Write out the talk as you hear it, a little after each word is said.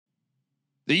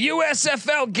The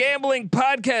USFL Gambling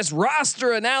Podcast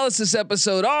roster analysis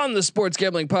episode on the Sports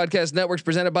Gambling Podcast Network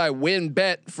presented by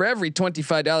WynnBET. For every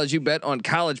 $25 you bet on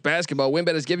college basketball,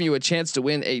 WynnBET is giving you a chance to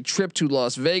win a trip to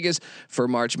Las Vegas for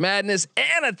March Madness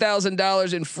and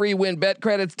 $1,000 in free WynnBET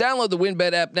credits. Download the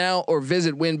WynnBET app now or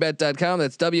visit wynnbet.com.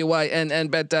 That's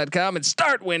WYNNBet.com and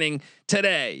start winning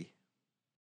today.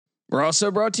 We're also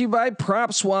brought to you by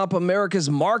PropSwap, America's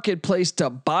marketplace to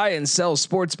buy and sell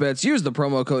sports bets. Use the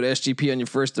promo code SGP on your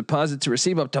first deposit to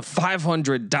receive up to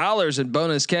 $500 in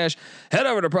bonus cash. Head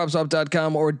over to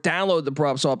PropSwap.com or download the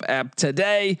PropSwap app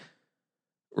today.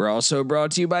 We're also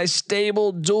brought to you by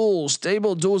Stable Duel.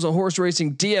 Stable Duel is a horse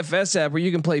racing DFS app where you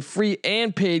can play free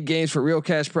and paid games for real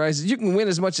cash prizes. You can win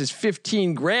as much as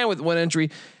 $15,000 with one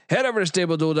entry. Head over to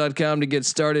StableDuel.com to get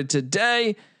started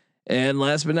today. And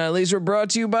last but not least, we're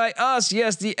brought to you by us.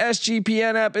 Yes, the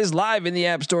SGPN app is live in the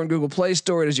App Store and Google Play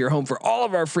Store. It is your home for all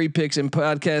of our free picks and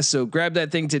podcasts. So grab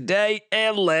that thing today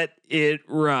and let it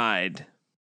ride.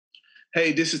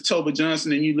 Hey, this is Toby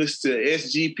Johnson, and you listen to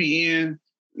SGPN.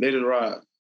 Let it ride.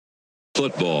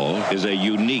 Football is a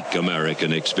unique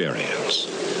American experience.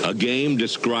 A game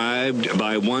described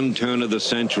by one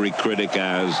turn-of-the-century critic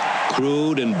as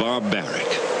crude and barbaric,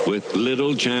 with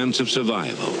little chance of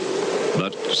survival.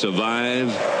 But survive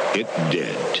it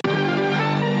did. I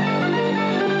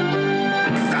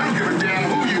don't give a damn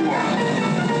who you are.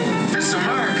 This is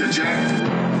America, Jack.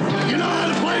 You know how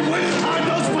to play winning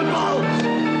hard-nosed football?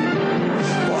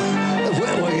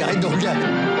 Well, I don't get it.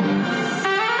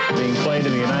 Being played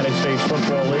in the United States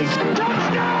Football League.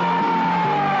 Touchdown!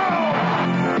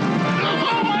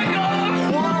 Oh my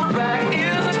God! Quarterback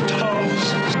is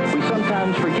toast. We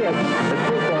sometimes forget that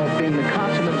football, being the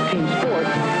consummate team sport,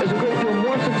 is a great deal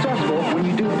more successful when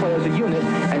you do play as a unit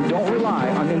and don't rely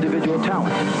on individual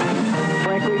talent.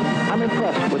 Frankly, I'm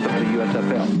impressed with the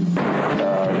USFL.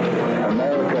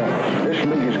 America, this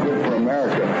league is good for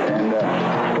America, and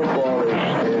football is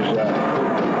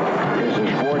a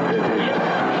sport that is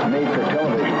made for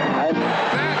television.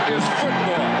 That is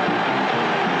football.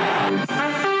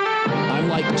 I'm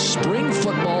like, spring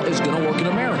football is going to work in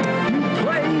America. You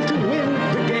play to win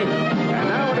the game. And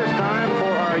now it is time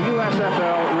for our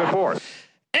USFL report.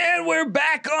 And we're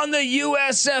back on the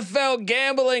USFL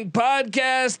Gambling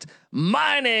Podcast.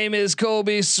 My name is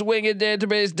Colby Swinging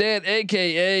Database Dad,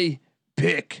 aka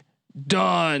Pick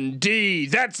Dundee.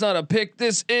 That's not a pick.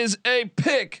 This is a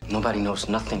pick. Nobody knows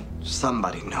nothing.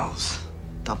 Somebody knows.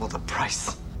 Double the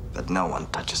price, but no one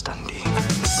touches Dundee.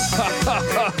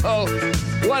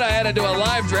 What, I had to do a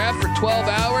live draft for 12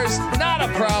 hours? Not a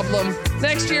problem.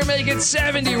 Next year, make it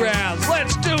 70 rounds.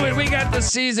 Let's do it. We got the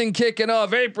season kicking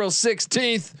off April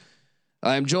 16th.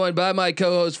 I'm joined by my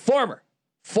co-host, former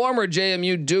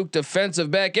JMU Duke defensive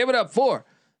back. Give it up for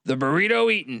the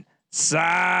burrito eating,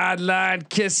 sideline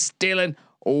kiss stealing,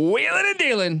 wheeling and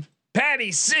dealing,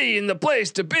 Patty C in the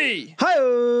place to be.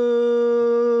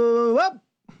 Hi-oh, up.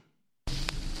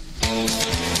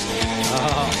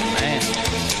 Oh man,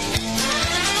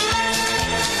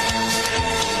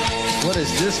 what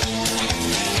is this?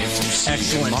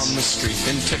 Excellent. On the street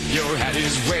and tip your hat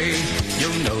his way.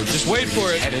 You'll know just wait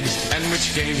for it. Headed and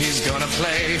which game he's gonna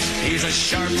play. He's a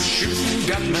sharpshooter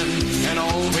gunman and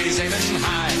always aiming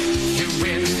high. To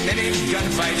win any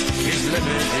gunfight, his limit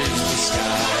is the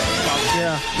sky.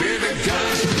 Yeah. We're the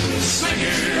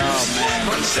gunslingers. Oh man.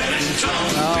 From San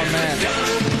Antonio. Oh man.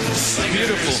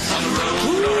 Beautiful. On the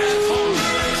road or at home.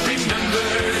 Remember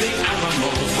the Alamo,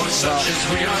 for such as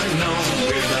we are known.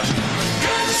 We're the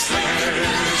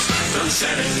gunslingers from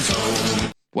San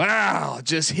Antonio. Wow,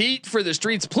 just heat for the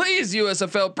streets. Please,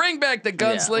 USFL, bring back the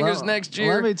gunslingers next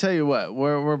year. Let me tell you what,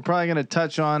 we're probably going to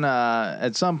touch on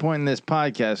at some point in this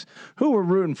podcast who we're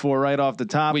rooting for right off the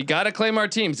top. We got to claim our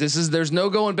teams. There's no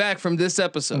going back from this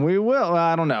episode. We will.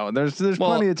 I don't know. There's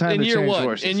plenty of time to change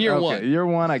horses. In year one. Year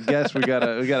one, I guess we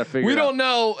gotta figure. We it don't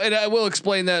out. know, and I will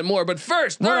explain that more. But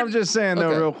first, what I'm just saying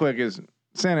though, real quick, is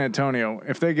San Antonio,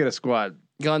 if they get a squad.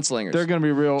 Gunslingers. They're going to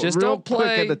be real don't play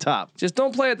quick at the top. Just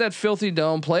don't play at that filthy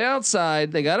dome. Play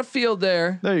outside. They got a field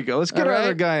there. There you go. Let's get our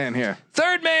other guy in here.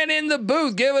 Third man in the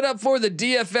booth. Give it up for the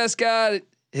DFS guy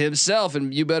himself.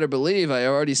 And you better believe I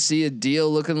already see a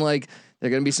deal looking like they're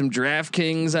going to be some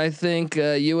DraftKings, I think,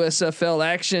 USFL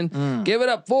action. Give it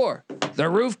up for the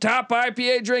rooftop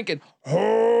IPA drinking,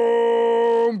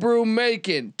 homebrew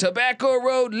making, Tobacco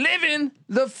Road living,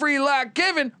 the free lock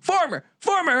giving, former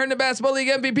Herndon Basketball League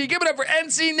MVP. Give it up for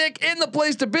NC Nick in the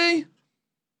place to be.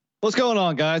 What's going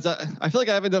on, guys? I feel like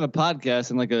I haven't done a podcast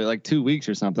in like 2 weeks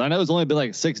or something. I know it's only been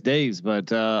like 6 days,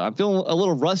 but I'm feeling a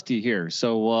little rusty here.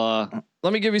 So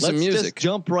Let me give you some music. Just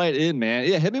jump right in, man.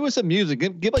 Yeah, hit me with some music.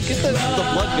 Get the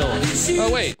blood going.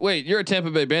 Oh wait, you're a Tampa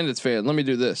Bay Bandits fan. Let me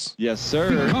do this. Yes, sir.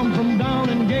 We come from down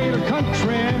in Gator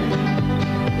Country.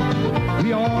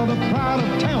 We are the pride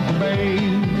of Tampa Bay.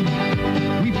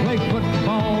 We play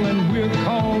football and we're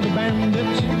called the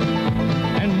Bandits.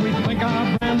 And we think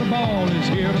our brand of ball is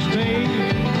here to stay.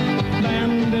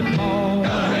 Bandit ball.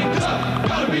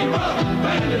 Gotta be rough.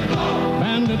 Bandit ball.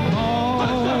 Bandit ball.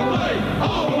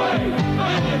 All the way.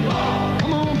 Bandit ball.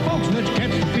 Come on, folks, let's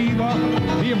catch the fever.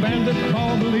 Be a bandit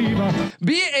ball believer.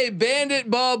 Be a bandit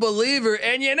ball believer.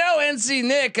 And you know, NC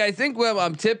Nick, I think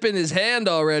I'm tipping his hand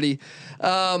already.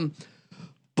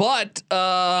 But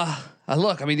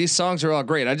look, I mean, these songs are all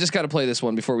great. I just got to play this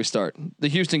one before we start. The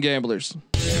Houston Gamblers.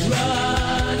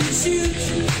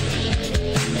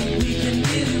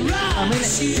 I mean,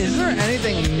 is there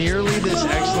anything nearly this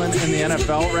excellent in the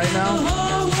NFL right now?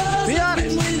 Be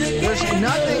honest. There's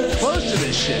nothing close to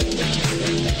this shit.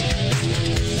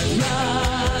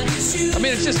 I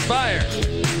mean, it's just fire.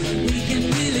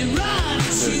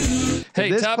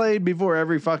 Hey, this played before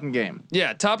every fucking game.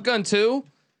 Yeah, Top Gun 2.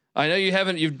 I know you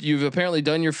haven't. You've apparently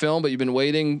done your film, but you've been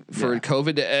waiting for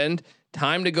COVID to end.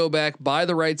 Time to go back, buy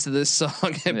the rights to this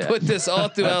song, and put this all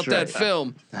throughout that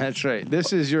film. That's right.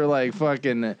 This is your like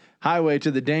fucking highway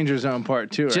to the danger zone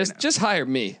part 2. Just hire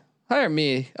me. Hire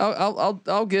me.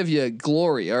 I'll give you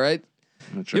glory. All right.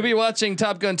 Right. You'll be watching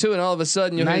Top Gun 2, and all of a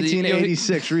sudden you'll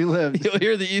 1986 hear relived. You'll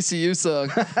hear the ECU song.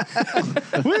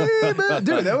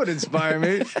 Dude, that would inspire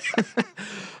me.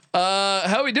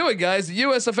 How we doing, guys? The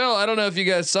USFL. I don't know if you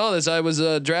guys saw this. I was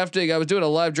drafting. I was doing a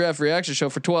live draft reaction show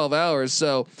for 12 hours.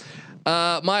 So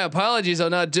my apologies.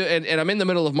 I'm not doing, and I'm in the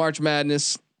middle of March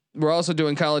Madness. We're also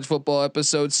doing college football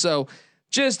episodes. So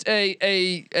just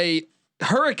a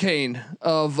hurricane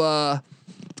of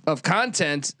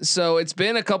content. So it's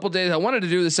been a couple days. I wanted to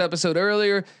do this episode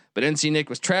earlier, but NC Nick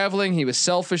was traveling. He was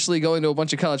selfishly going to a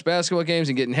bunch of college basketball games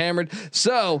and getting hammered.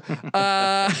 So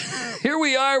here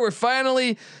we are. We're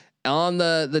finally on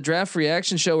the draft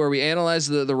reaction show where we analyze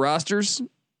the rosters,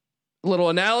 a little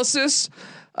analysis,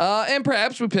 and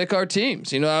perhaps we pick our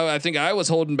teams. You know, I think I was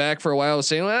holding back for a while. I was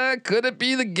saying, well, could it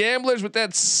be the Gamblers with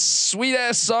that sweet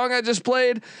ass song I just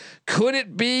played? Could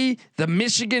it be the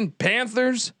Michigan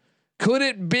Panthers? Could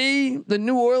it be the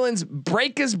New Orleans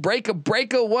Breakers? Breaker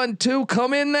 1-2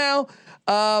 come in now.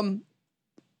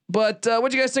 But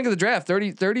what do you guys think of the draft?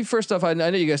 30 first off, I know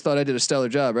you guys thought I did a stellar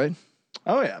job, right?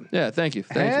 Oh yeah. Yeah. Thank you.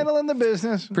 Handling the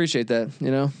business. Appreciate that.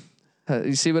 You know,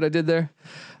 you see what I did there?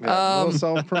 Little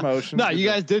self promotion. No, you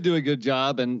guys did do a good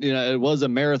job, and you know it was a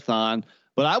marathon.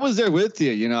 But I was there with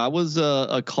you. You know, I was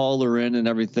a caller in and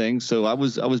everything, so I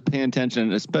was paying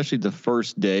attention, especially the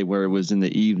first day where it was in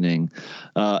the evening.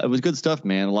 It was good stuff,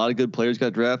 man. A lot of good players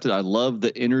got drafted. I love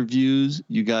the interviews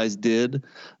you guys did.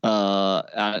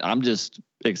 I'm just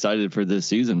excited for this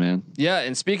season, man. Yeah,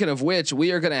 and speaking of which,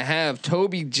 we are going to have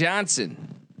Toby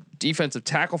Johnson, defensive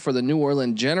tackle for the New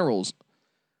Orleans Generals,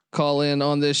 call in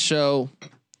on this show.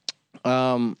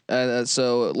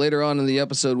 So later on in the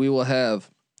episode, we will have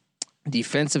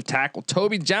defensive tackle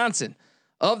Toby Johnson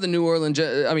of the New Orleans.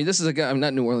 This is a guy. I'm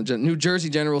not New Orleans. New Jersey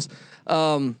Generals.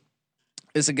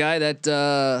 Is a guy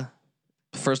that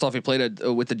first off he played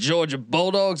with the Georgia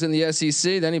Bulldogs in the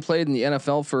SEC. Then he played in the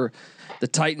NFL for the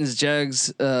Titans,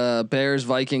 Jags, Bears,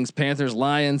 Vikings, Panthers,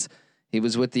 Lions. He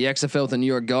was with the XFL with the New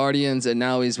York Guardians, and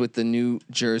now he's with the New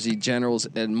Jersey Generals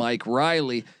and Mike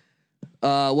Riley.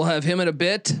 We'll have him in a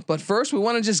bit, but first we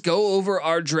want to just go over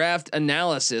our draft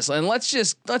analysis, and let's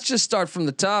just start from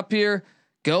the top here.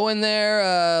 Go in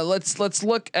there. Let's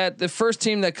look at the first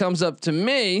team that comes up to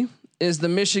me is the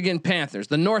Michigan Panthers,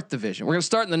 the North Division. We're gonna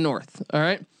start in the North. All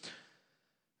right.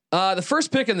 The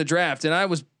first pick in the draft, and I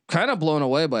was kind of blown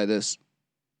away by this.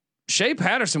 Shea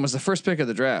Patterson was the first pick of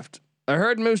the draft. I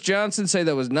heard Moose Johnson say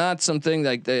that was not something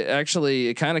like they actually.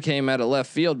 It kind of came out of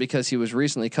left field because he was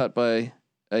recently cut by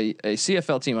a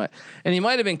CFL team, and he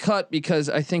might have been cut because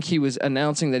I think he was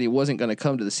announcing that he wasn't going to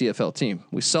come to the CFL team.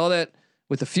 We saw that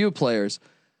with a few players,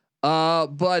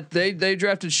 but they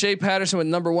drafted Shea Patterson with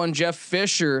number 1 Jeff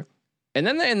Fisher, and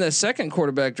then in the second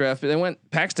quarterback draft they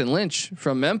went Paxton Lynch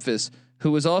from Memphis,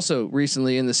 who was also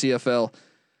recently in the CFL.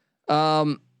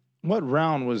 What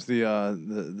round was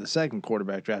the second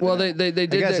quarterback draft? Well, they did. I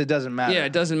guess it doesn't matter. Yeah,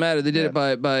 it doesn't matter. They did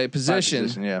it by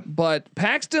position. Yeah. But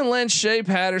Paxton Lynch, Shea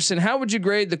Patterson. How would you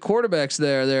grade the quarterbacks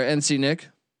there, NC Nick?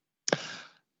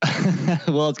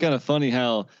 Well, it's kind of funny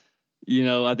how,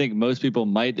 I think most people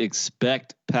might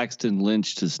expect Paxton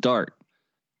Lynch to start.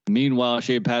 Meanwhile,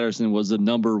 Shea Patterson was the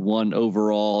number 1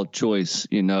 overall choice.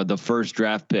 The first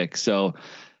draft pick. So.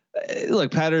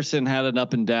 Look, Patterson had an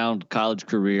up and down college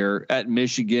career at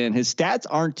Michigan. His stats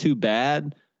aren't too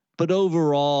bad, but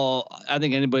overall, I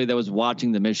think anybody that was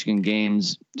watching the Michigan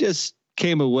games just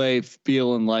came away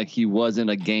feeling like he wasn't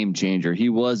a game changer. He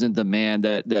wasn't the man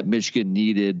that Michigan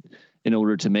needed in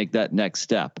order to make that next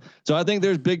step. So I think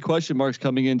there's big question marks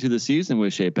coming into the season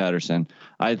with Shea Patterson.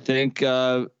 I think,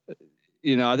 I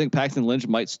think Paxton Lynch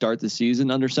might start the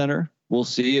season under center. We'll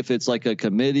see if it's like a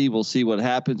committee. We'll see what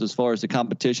happens as far as the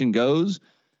competition goes.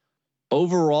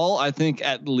 Overall, I think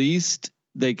at least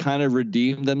they kind of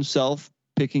redeemed themselves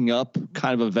picking up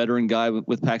kind of a veteran guy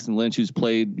with Paxton Lynch, who's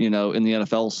played, in the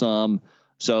NFL some.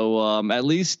 So at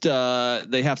least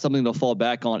they have something to fall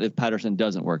back on if Patterson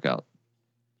doesn't work out.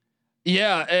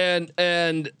 Yeah.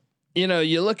 And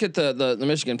you look at the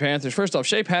Michigan Panthers. First off,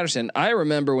 Shea Patterson, I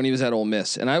remember when he was at Ole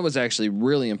Miss, and I was actually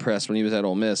really impressed when he was at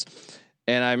Ole Miss.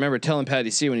 And I remember telling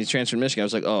Patty C when he transferred to Michigan, I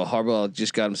was like, oh, Harbaugh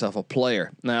just got himself a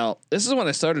player. Now, this is when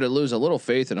I started to lose a little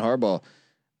faith in Harbaugh.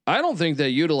 I don't think they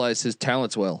utilized his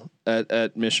talents well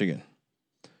at Michigan.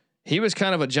 He was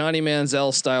kind of a Johnny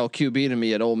Manziel style QB to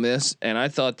me at Ole Miss, and I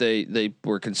thought they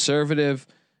were conservative.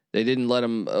 They didn't let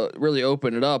him really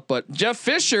open it up. But Jeff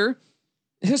Fisher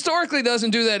historically doesn't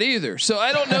do that either. So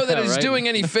I don't know that he's doing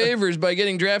any favors by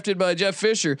getting drafted by Jeff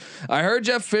Fisher. I heard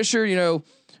Jeff Fisher, a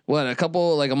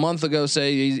month ago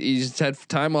say he's had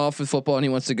time off with football and he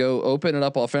wants to go open it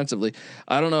up offensively.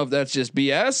 I don't know if that's just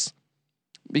BS,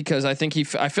 because I think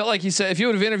I felt like he said, if you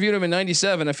would have interviewed him in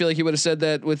 '97, I feel like he would have said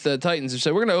that with the Titans. He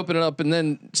said, we're going to open it up. And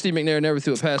then Steve McNair never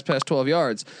threw a pass past 12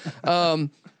 yards.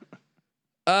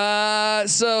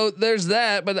 So there's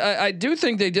that, but I do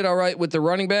think they did all right with the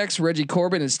running backs, Reggie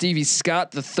Corbin and Stevie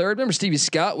Scott the third. Remember Stevie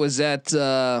Scott was at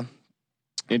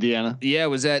Indiana. Yeah,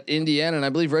 was at Indiana, and I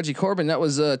believe Reggie Corbin, that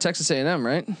was Texas A&M,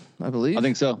 right? I believe. I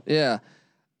think so. Yeah.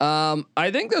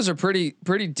 I think those are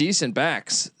pretty decent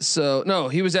backs. So no,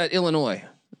 he was at Illinois.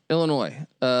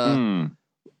 I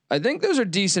think those are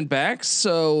decent backs.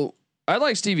 So I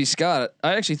like Stevie Scott.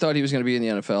 I actually thought he was going to be in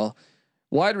the NFL.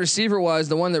 Wide receiver wise,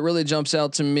 the one that really jumps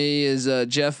out to me is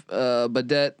Jeff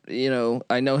Badet.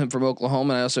 I know him from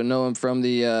Oklahoma, and I also know him from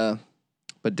the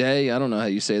Bidet. I don't know how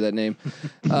you say that name.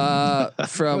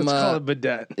 Let's call it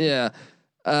Bidet. Yeah.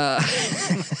 But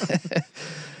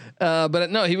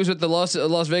no, he was with the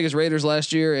Las Vegas Raiders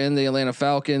last year and the Atlanta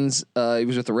Falcons. He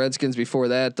was with the Redskins before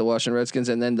that, the Washington Redskins,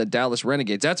 and then the Dallas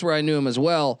Renegades. That's where I knew him as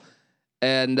well.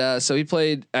 And so he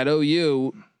played at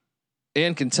OU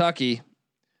and Kentucky.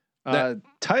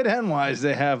 Tight end wise,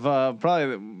 they have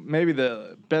probably maybe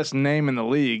the best name in the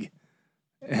league,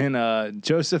 and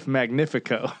Joseph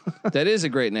Magnifico. That is a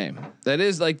great name. That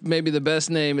is like maybe the best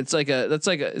name. It's like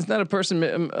it's not a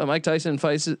person Mike Tyson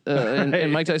fights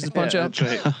in Mike Tyson's Punch Out.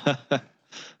 That's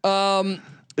right.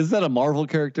 Is that a Marvel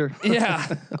character?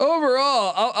 Yeah.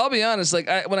 Overall, I'll be honest. Like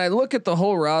when I look at the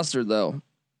whole roster, though,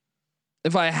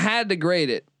 if I had to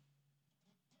grade it,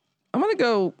 I'm gonna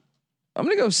go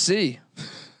C.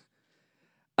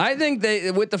 I think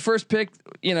they, with the first pick,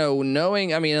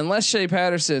 knowing, unless Shea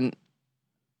Patterson,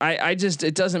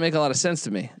 it doesn't make a lot of sense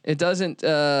to me. It doesn't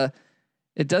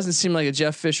seem like a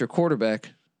Jeff Fisher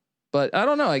quarterback, but I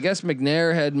don't know. I guess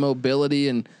McNair had mobility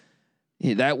and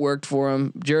that worked for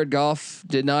him. Jared Goff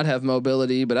did not have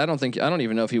mobility, but I don't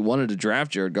even know if he wanted to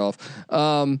draft Jared Goff.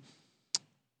 I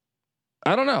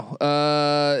don't know.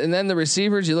 And then the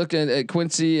receivers, you looked at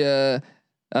Quincy, I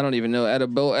don't even know,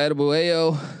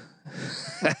 Adebayo.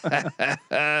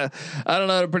 I don't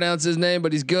know how to pronounce his name,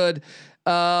 but he's good.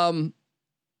 I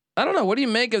don't know. What do you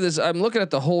make of this? I'm looking at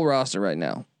the whole roster right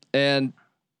now, and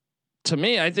to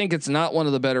me, I think it's not one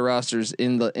of the better rosters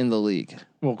in the league.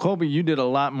 Well, Colby, you did a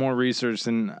lot more research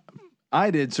than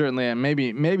I did, certainly, and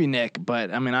maybe Nick.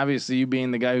 But obviously, you being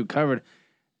the guy who covered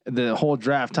the whole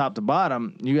draft top to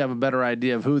bottom, you have a better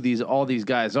idea of who all these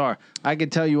guys are. I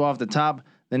could tell you off the top,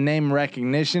 the name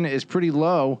recognition is pretty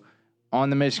low on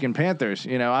the Michigan Panthers.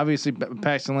 Obviously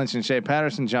Paxton Lynch and Shea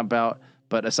Patterson jump out,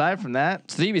 but aside from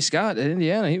that, Stevie Scott at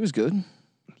Indiana, he was good.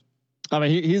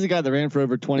 He's a guy that ran for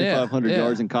over 2,500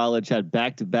 yards in college, had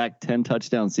back-to-back 10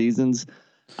 touchdown seasons.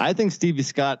 I think Stevie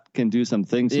Scott can do some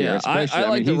things here. Especially, I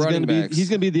like the running backs. He's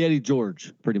going to be the Eddie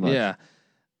George, pretty much. Yeah.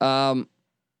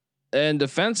 And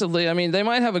defensively, they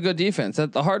might have a good defense.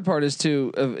 The hard part is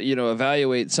to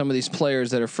evaluate some of these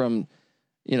players that are from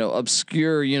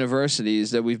obscure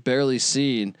universities that we've barely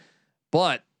seen.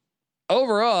 But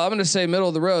overall, I'm going to say middle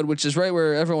of the road, which is right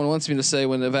where everyone wants me to say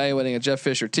when evaluating a Jeff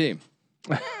Fisher team.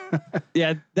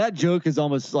 Yeah, that joke has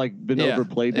almost like been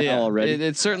overplayed now already.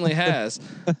 It certainly has.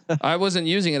 I wasn't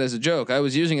using it as a joke. I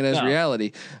was using it as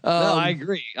reality. No, I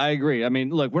agree. I mean,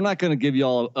 look, we're not going to give you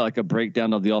all like a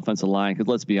breakdown of the offensive line because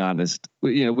let's be honest,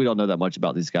 we don't know that much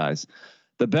about these guys.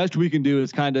 The best we can do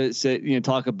is kind of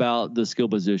talk about the skill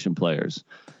position players.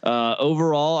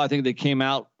 Overall, I think they came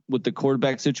out with the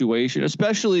quarterback situation,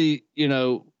 especially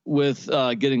with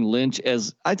getting Lynch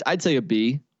as I'd say a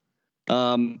B.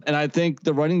 And I think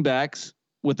the running backs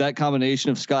with that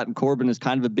combination of Scott and Corbin is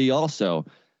kind of a B also.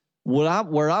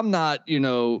 Where I'm not,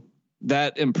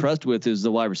 that impressed with is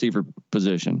the wide receiver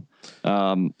position.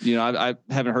 I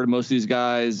haven't heard of most of these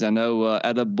guys. I know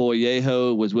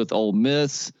Adebayo was with Ole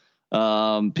Miss.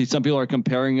 Some people are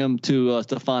comparing him to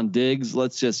Stephon Diggs.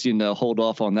 Let's just hold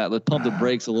off on that. Let's pump the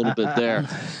brakes a little bit there.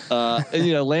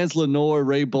 And, Lance Lenoir,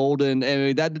 Ray Bolden,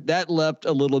 and that left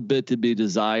a little bit to be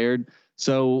desired.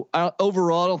 So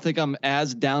overall, I don't think I'm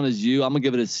as down as you. I'm gonna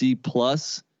give it a C+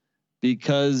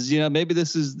 because maybe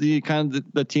this is the kind of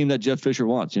the team that Jeff Fisher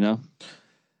wants.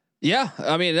 Yeah,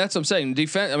 I mean that's what I'm saying.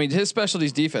 Defense. I mean his specialty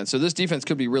is defense. So this defense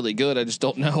could be really good. I just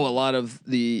don't know a lot of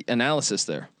the analysis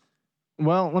there.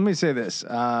 Well, let me say this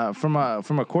from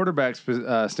a quarterback's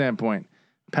standpoint.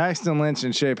 Paxton Lynch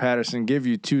and Shea Patterson give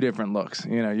you two different looks.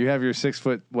 You have your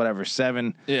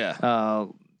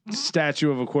 6'7"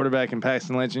 statue of a quarterback in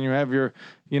Paxton Lynch, and you have your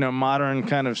modern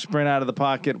kind of sprint out of the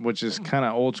pocket, which is kind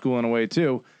of old school in a way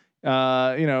too.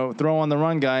 Throw on the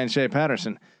run guy in Shea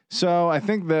Patterson. So I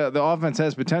think the offense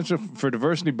has potential for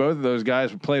diversity. Both of those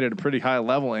guys played at a pretty high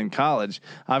level in college.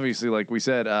 Obviously, like we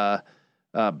said,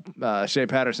 Shea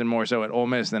Patterson more so at Ole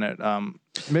Miss than at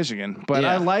Michigan, but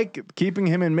I like keeping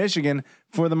him in Michigan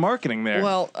for the marketing there.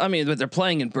 Well, I mean, but they're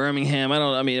playing in Birmingham.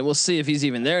 We'll see if he's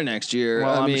even there next year.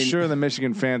 Well, I'm sure the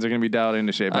Michigan fans are going to be dialed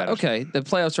into Shea Patterson. Okay, the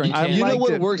playoffs are in Canada. You know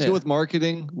what works good with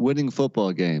marketing? Winning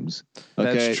football games.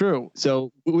 Okay? That's true.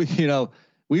 So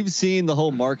we've seen the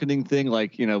whole marketing thing.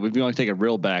 Like if you want to take it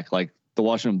real back, like the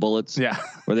Washington Bullets,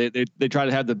 where they try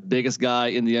to have the biggest guy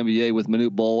in the NBA with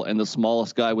Manute Bol and the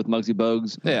smallest guy with Muggsy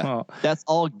Bogues. Yeah, that's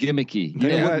all gimmicky.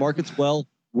 What markets well?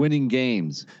 Winning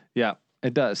games. Yeah,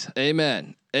 it does.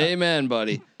 Amen,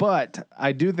 buddy. But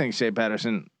I do think Shea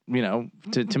Patterson,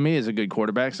 to me is a good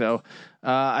quarterback. So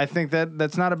I think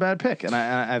that's not a bad pick, and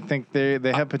I think they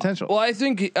have potential. Well, I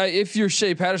think if you're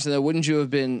Shea Patterson, then wouldn't you have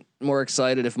been more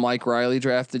excited if Mike Riley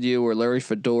drafted you or Larry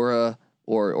Fedora?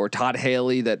 Or Todd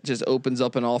Haley that just opens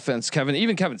up an offense. Kevin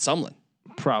Sumlin.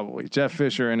 Probably Jeff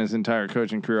Fisher in his entire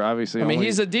coaching career. Obviously,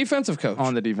 he's a defensive coach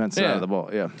on the defense side of the ball.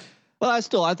 Yeah. Well, I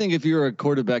think if you're a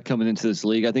quarterback coming into this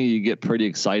league, I think you get pretty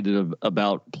excited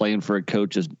about playing for a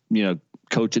coach as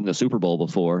coaching the Super Bowl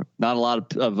before. Not a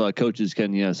lot of coaches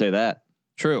can say that.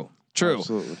 True.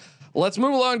 Absolutely. Let's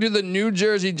move along to the New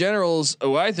Jersey Generals,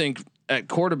 who I think at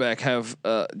quarterback have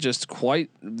just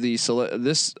quite the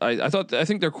I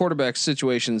think their quarterback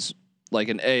situation's like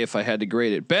an A if I had to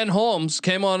grade it. Ben Holmes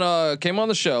came on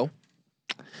the show.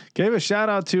 Gave a shout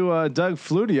out to Doug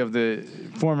Flutie of the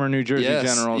former New Jersey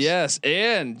Generals. Yes,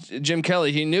 and Jim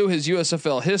Kelly. He knew his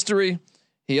USFL history.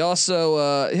 He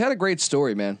also he had a great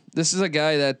story, man. This is a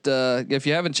guy that if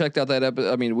you haven't checked out that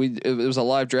episode, it was a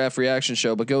live draft reaction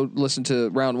show, but go listen to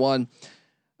round one.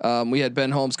 We had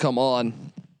Ben Holmes come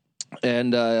on.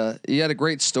 And he had a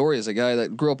great story as a guy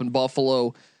that grew up in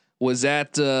Buffalo, was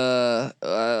at what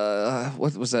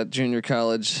was that junior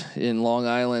college in Long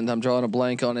Island? I'm drawing a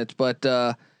blank on it, but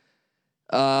then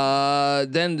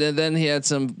he had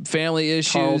some family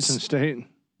issues. Tarleton State.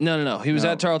 No. He was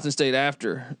at Tarleton State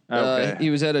after. Okay. He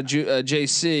was at a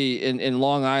JC in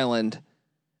Long Island,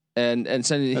 and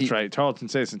sending. That's right. Tarleton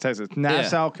State's in Texas.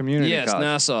 Nassau Community College. Yes,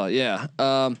 Nassau. Yeah.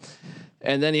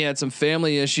 And then he had some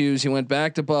family issues. He went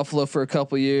back to Buffalo for a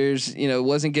couple years.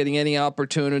 Wasn't getting any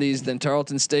opportunities. Then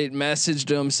Tarleton State messaged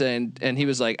him saying, and he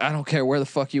was like, "I don't care where the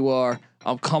fuck you are.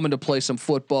 I'm coming to play some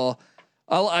football."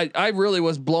 I really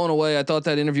was blown away. I thought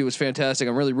that interview was fantastic.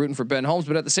 I'm really rooting for Ben Holmes,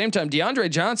 but at the same time,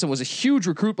 DeAndre Johnson was a huge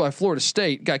recruit by Florida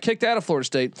State. Got kicked out of Florida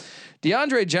State.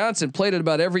 DeAndre Johnson played at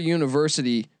about every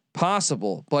university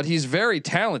possible, but he's very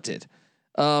talented.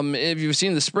 If you've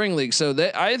seen the spring league, so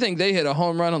I think they hit a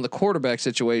home run on the quarterback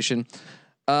situation.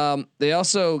 They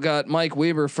also got Mike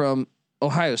Weber from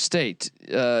Ohio State.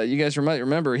 You guys might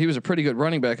remember he was a pretty good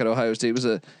running back at Ohio State.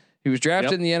 He was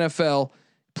drafted in the NFL,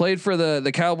 played for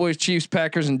the Cowboys, Chiefs,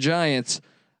 Packers, and Giants.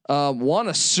 Won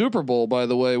a Super Bowl, by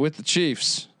the way, with the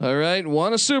Chiefs. All right,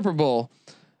 won a Super Bowl.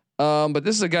 But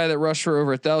this is a guy that rushed for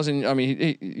over 1,000.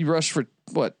 He rushed for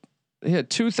what? He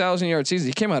had 2,000 yard seasons.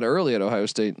 He came out early at Ohio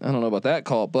State. I don't know about that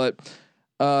call, but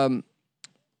that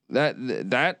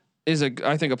is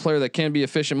I think a player that can be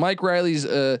efficient. Mike Riley's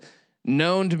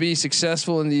known to be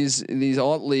successful in these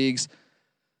alt leagues.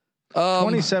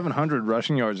 2,700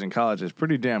 rushing yards in college is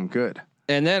pretty damn good.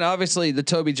 And then obviously the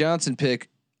Toby Johnson pick,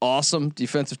 awesome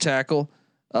defensive tackle.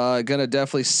 Gonna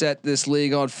definitely set this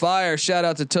league on fire. Shout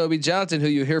out to Toby Johnson, who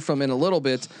you hear from in a little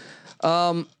bit.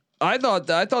 I thought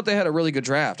they had a really good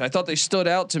draft. I thought they stood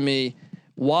out to me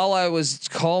while I was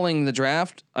calling the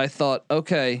draft. I thought,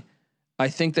 okay, I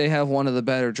think they have one of the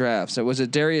better drafts. It was a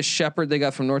Darius Shepard they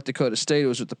got from North Dakota State. It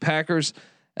was with the Packers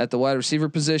at the wide receiver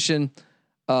position.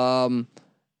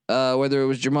 Whether it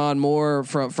was Jamon Moore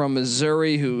from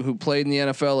Missouri who played in the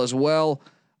NFL as well.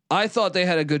 I thought they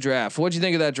had a good draft. What'd you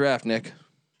think of that draft, Nick?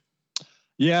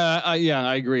 Yeah,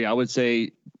 I agree. I would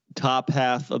say top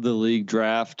half of the league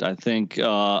draft. I think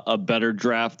a better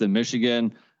draft than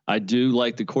Michigan. I do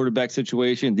like the quarterback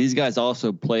situation. These guys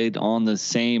also played on the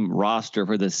same roster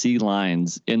for the Sea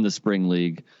Lions in the spring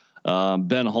league.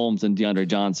 Ben Holmes and DeAndre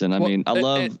Johnson. I mean, I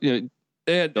love.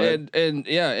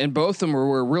 And both of them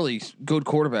were really good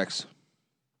quarterbacks.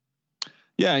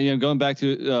 Yeah, going back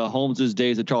to Holmes's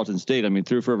days at Charleston State. I mean,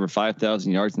 threw for over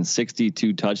 5,000 yards and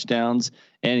 62 touchdowns,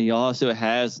 and he also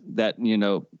has that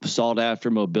sought after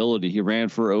mobility. He ran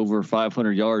for over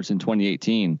 500 yards in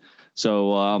 2018.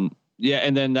 So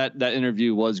and then that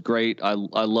interview was great. I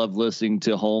love listening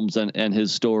to Holmes and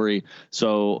his story.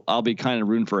 So I'll be kind of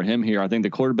rooting for him here. I think the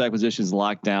quarterback position is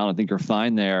locked down. I think you're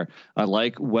fine there. I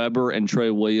like Weber and Trey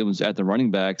Williams at the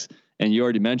running backs. And you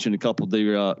already mentioned a couple of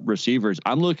the receivers.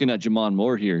 I'm looking at Jamon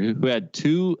Moore here, who had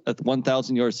 2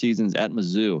 1,000-yard seasons at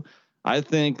Mizzou. I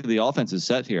think the offense is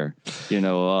set here,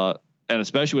 and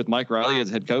especially with Mike Riley as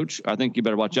head coach, I think you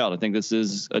better watch out. I think this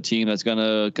is a team that's going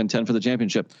to contend for the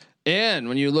championship. And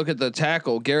when you look at the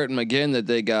tackle, Garrett McGinn that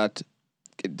they got,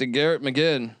 Garrett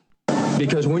McGinn.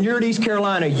 Because when you're at East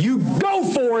Carolina, you go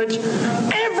for it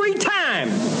every time.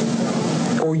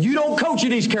 Or you don't coach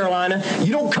at East Carolina,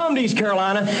 you don't come to East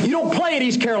Carolina, you don't play at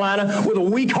East Carolina with a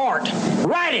weak heart.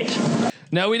 Write it.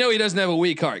 Now we know he doesn't have a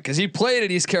weak heart because he played at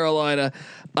East Carolina.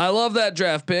 I love that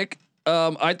draft pick.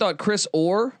 I thought Chris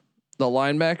Orr, the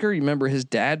linebacker, you remember his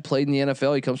dad played in the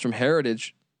NFL. He comes from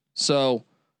Heritage. So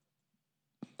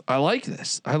I like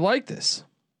this.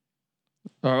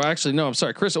 Oh, actually, no, I'm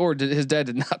sorry. Chris Orr, his dad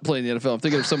did not play in the NFL. I'm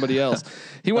thinking of somebody else.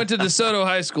 He went to DeSoto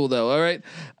High School, though. All right.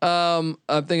 I'm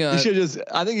thinking. I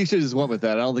think you should just went with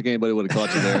that. I don't think anybody would have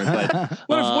caught you there.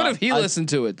 But what if he listened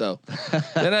to it though?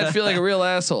 Then I'd feel like a real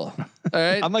asshole. All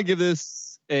right. I'm gonna give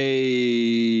this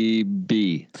a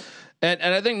B. And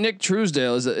I think Nick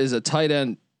Truesdale is a tight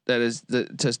end that is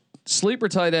the sleeper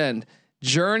tight end,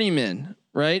 journeyman,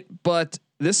 right? But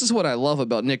this is what I love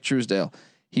about Nick Truesdale.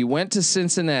 He went to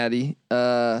Cincinnati,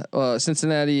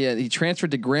 and he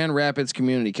transferred to Grand Rapids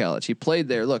Community College. He played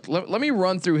there. Look, let me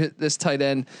run through this tight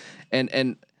end,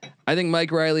 and I think Mike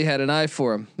Riley had an eye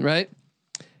for him. Right?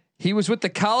 He was with the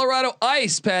Colorado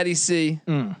Ice, Patty C.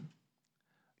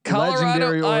 Colorado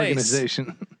Legendary Ice.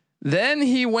 Organization. Then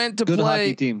he went to Good play.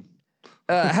 hockey team.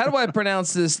 How do I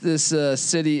pronounce this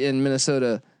city in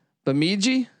Minnesota?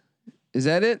 Bemidji, is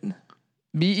that it?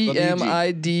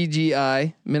 Bemidgi,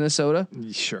 Minnesota.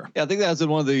 Sure. Yeah, I think that's in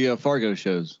one of the Fargo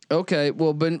shows. Okay,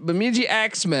 well, Bemidji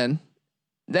Axemen.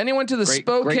 Then he went to the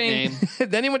Spokane.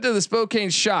 Then he went to the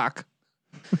Spokane Shock.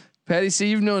 Patty C,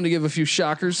 you've known to give a few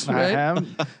shockers, right? I have.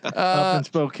 Up in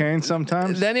Spokane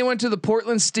sometimes. Then he went to the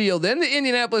Portland Steel, then the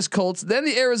Indianapolis Colts, then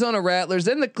the Arizona Rattlers,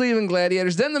 then the Cleveland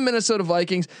Gladiators, then the Minnesota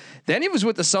Vikings. Then he was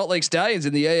with the Salt Lake Stallions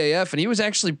in the AAF, and he was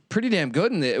actually pretty damn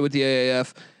good with the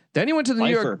AAF. Then he went to the New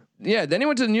York. Yeah. Then he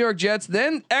went to the New York Jets.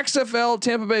 Then XFL,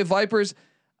 Tampa Bay Vipers.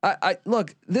 I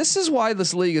look. This is why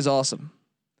this league is awesome.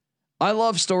 I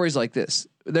love stories like this.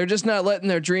 They're just not letting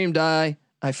their dream die.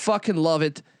 I fucking love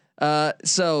it.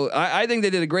 So I think they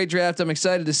did a great draft. I'm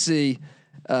excited to see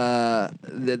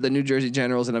the New Jersey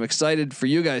Generals, and I'm excited for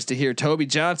you guys to hear Toby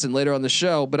Johnson later on the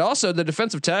show. But also the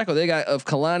defensive tackle they got of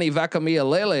Kalani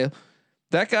Vakamialele.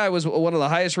 That guy was one of the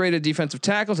highest rated defensive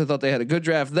tackles. I thought they had a good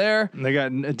draft there. They got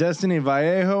Destiny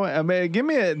Vallejo. I mean, give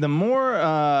me the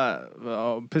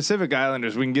more Pacific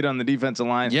Islanders we can get on the defensive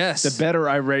line. Yes, the better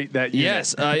I rate that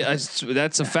unit. Yes,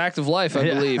 that's a fact of life, I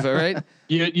believe. All right.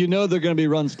 You know they're going to be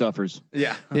run stuffers.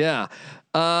 Yeah. Yeah.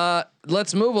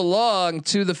 Let's move along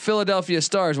to the Philadelphia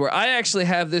Stars, where I actually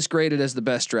have this graded as the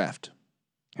best draft.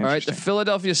 All right, the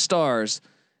Philadelphia Stars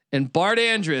and Bart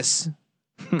Andrus.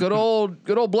 Good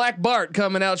old Black Bart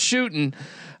coming out shooting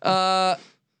at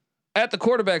the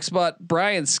quarterback spot.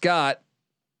 Brian Scott,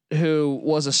 who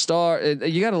was a star.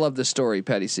 You got to love this story,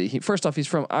 Patty C. First off, he's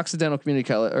from Occidental Community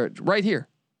College, or right here,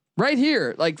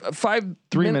 like 3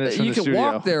 minutes. You can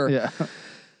walk there. Yeah.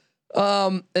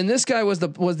 And this guy was the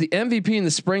MVP in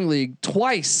the spring league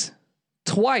twice.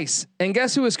 twice. And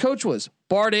guess who his coach was?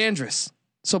 Bart Andrus.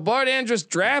 So Bart Andrus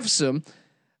drafts him.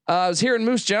 I was hearing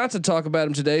Moose Johnson talk about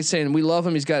him today, saying we love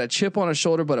him. He's got a chip on his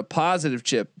shoulder, but a positive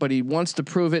chip. But he wants to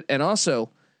prove it. And also,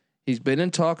 he's been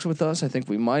in talks with us. I think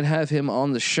we might have him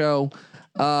on the show.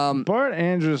 Bart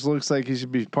Andrus looks like he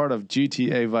should be part of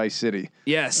GTA Vice City.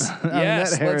 Yes,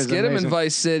 yes. Let's get him in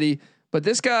Vice City. But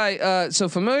this guy, so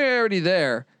familiarity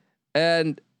there,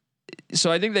 and so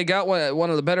I think they got one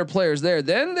of the better players there.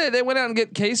 Then they went out and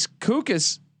get Case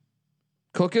Kukas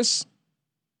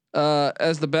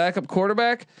as the backup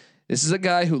quarterback. This is a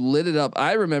guy who lit it up.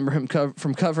 I remember him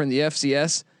from covering the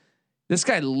FCS. This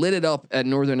guy lit it up at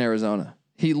Northern Arizona.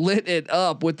 He lit it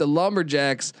up with the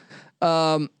Lumberjacks.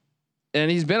 And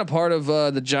he's been a part of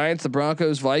the Giants, the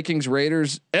Broncos, Vikings,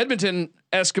 Raiders, Edmonton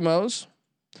Eskimos,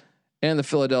 and the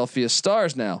Philadelphia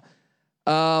Stars now.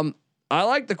 I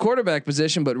like the quarterback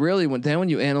position, but really when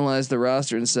you analyze the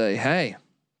roster and say, hey,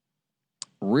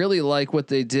 really like what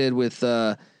they did with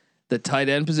the tight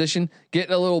end position,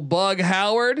 getting a little Bug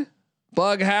Howard.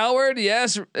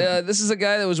 Yes. This is a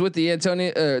guy that was with the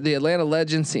Atlanta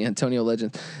Legends, the Antonio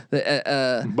Legends.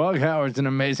 Bug Howard's an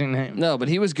amazing name. No, but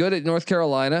he was good at North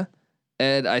Carolina.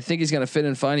 And I think he's going to fit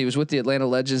in fine. He was with the Atlanta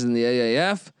Legends in the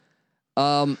AAF.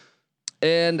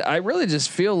 And I really just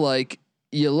feel like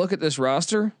you look at this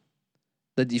roster,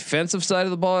 the defensive side of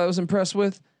the ball I was impressed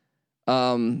with.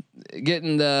 Getting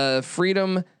the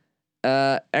Freedom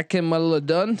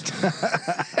Ekemaladun.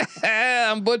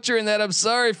 I'm butchering that. I'm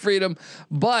sorry, Freedom.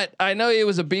 But I know he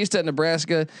was a beast at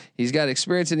Nebraska. He's got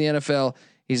experience in the NFL.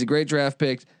 He's a great draft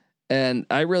pick. And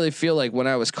I really feel like when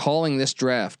I was calling this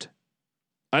draft,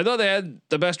 I thought they had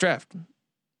the best draft.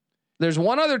 There's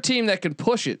one other team that can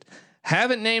push it.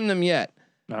 Haven't named them yet.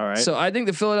 All right. So I think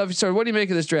the Philadelphia Stars. What do you make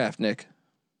of this draft, Nick?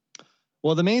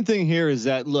 Well, the main thing here is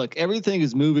that look, everything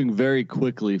is moving very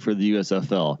quickly for the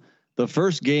USFL. The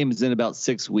first game is in about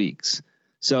 6 weeks.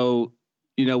 So,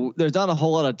 there's not a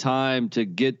whole lot of time to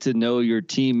get to know your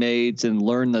teammates and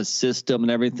learn the system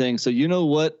and everything. So you know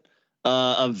what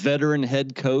a veteran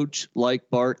head coach like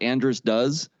Bart Andrus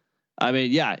does? I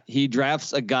mean, yeah, he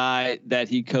drafts a guy that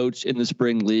he coached in the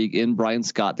spring league in Brian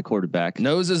Scott, the quarterback.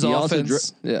 Knows his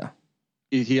offense.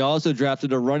 He also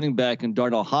drafted a running back in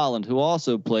Darnell Holland, who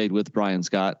also played with Brian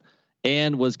Scott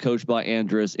and was coached by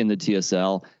Andrus in the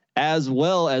TSL, as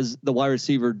well as the wide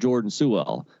receiver Jordan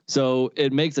Sewell. So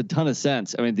it makes a ton of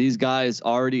sense. I mean, these guys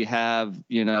already have,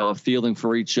 a feeling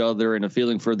for each other and a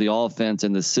feeling for the offense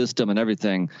and the system and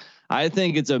everything. I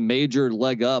think it's a major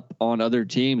leg up on other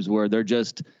teams where they're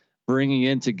just bringing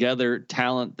in together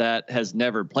talent that has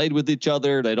never played with each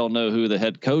other. They don't know who the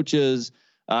head coach is.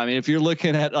 I mean, if you're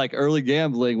looking at like early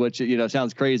gambling, which,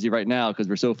 sounds crazy right now because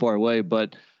we're so far away,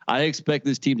 but I expect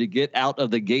this team to get out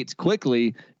of the gates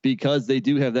quickly because they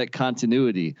do have that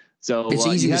continuity. So it's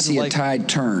easy to see a tide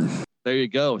turn. There you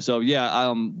go. So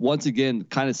yeah, once again,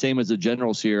 kind of same as the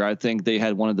Generals here. I think they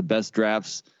had one of the best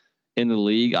drafts in the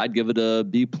league. I'd give it a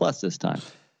B+ this time.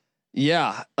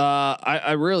 Yeah,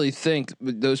 I really think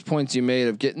those points you made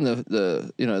of getting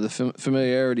the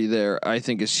familiarity there, I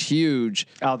think is huge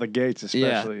out the gates,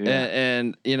 especially. Yeah.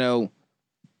 And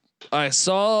I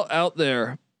saw out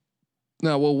there.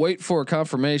 Now we'll wait for a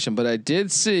confirmation, but I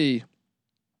did see,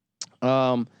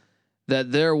 that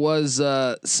there was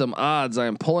some odds. I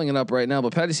am pulling it up right now.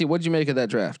 But Patty C, what'd you make of that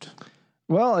draft?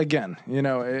 Well, again,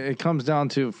 it comes down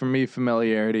to, for me,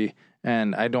 familiarity.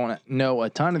 And I don't know a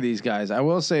ton of these guys. I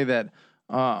will say that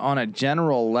on a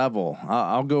general level,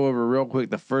 I'll go over real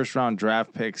quick the first round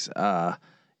draft picks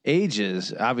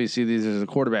ages. Obviously, these are the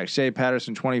quarterbacks: Shea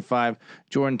Patterson, 25;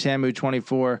 Jordan Tamu,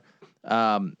 24;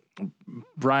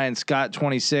 Brian Scott,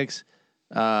 26;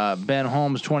 Ben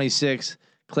Holmes, 26;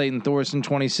 Clayton Thorson,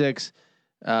 26;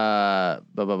 Alex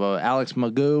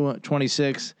Magoo,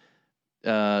 26;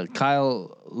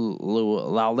 Kyle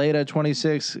Lauleta,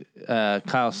 26;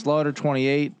 Kyle Slaughter,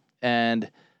 28, and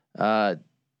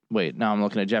wait, now I'm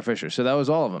looking at Jeff Fisher. So that was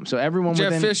all of them. So everyone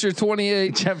Jeff Fisher,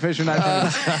 28. Jeff Fisher,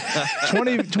 not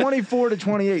 24 to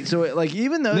 28. So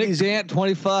even though Nick Dant,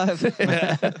 25,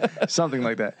 something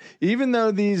like that. Even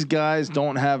though these guys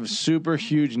don't have super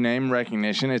huge name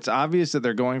recognition, it's obvious that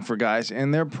they're going for guys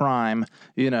in their prime,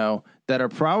 that are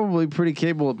probably pretty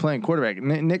capable of playing quarterback.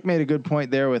 Nick made a good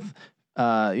point there with,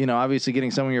 obviously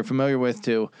getting someone you're familiar with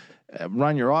to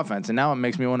run your offense. And now it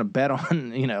makes me want to bet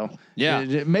on,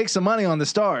 make some money on the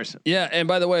Stars. Yeah. And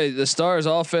by the way, the Stars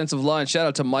offensive line, shout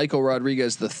out to Michael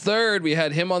Rodriguez III. We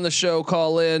had him on the show,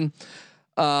 call in.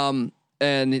 And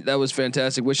that was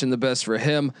fantastic. Wishing the best for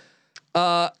him.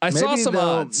 I saw some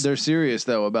odds. They're serious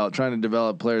though about trying to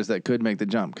develop players that could make the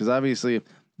jump. Cause obviously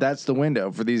that's the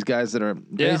window for these guys that are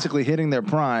basically hitting their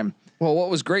prime. Well, what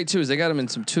was great too is they got them in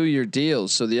some 2-year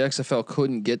deals, so the XFL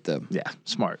couldn't get them. Yeah,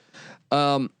 smart.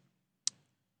 Now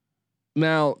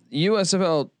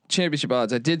USFL championship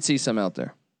odds, I did see some out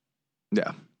there.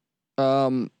 Yeah.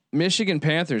 Michigan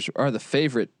Panthers are the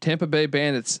favorite. Tampa Bay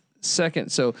Bandits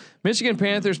second. So Michigan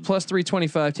Panthers plus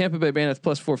 325, Tampa Bay Bandits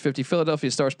plus 450,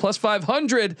 Philadelphia Stars plus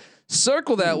 500.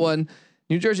 Circle that one.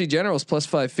 New Jersey Generals plus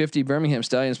 550, Birmingham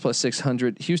Stallions plus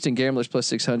 600, Houston Gamblers plus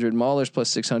 600, Maulers plus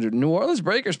 600, New Orleans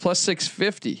Breakers plus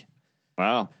 650.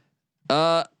 Wow.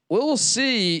 We'll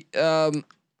see.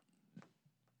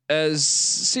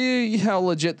 See how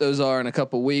legit those are in a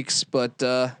couple weeks, but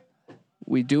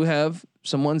we do have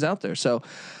some ones out there. So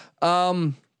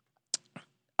I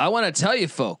want to tell you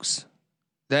folks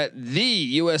that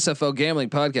the USFL Gambling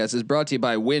Podcast is brought to you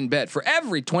by WinBet. For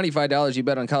every $25 you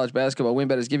bet on college basketball,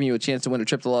 WinBet is giving you a chance to win a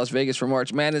trip to Las Vegas for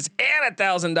March Madness and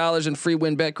 $1,000 in free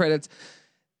WinBet credits.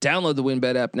 Download the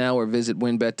WinBet app now or visit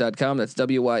winbet.com. That's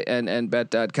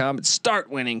WYNNBet.com. And start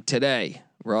winning today.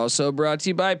 We're also brought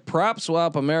to you by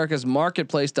PropSwap, America's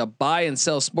marketplace to buy and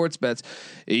sell sports bets.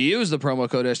 Use the promo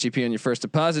code SGP on your first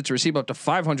deposit to receive up to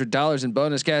 $500 in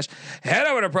bonus cash. Head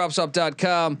over to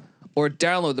PropSwap.com or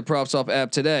download the PropSwap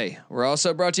app today. We're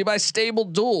also brought to you by Stable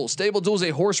Duel. Stable Duel is a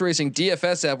horse racing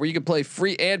DFS app where you can play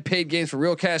free and paid games for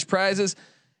real cash prizes.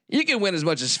 You can win as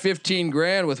much as 15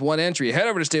 grand with one entry. Head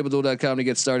over to StableDuel.com to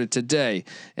get started today.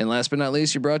 And last but not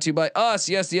least, you're brought to you by us.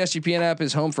 Yes, the SGPN app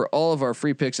is home for all of our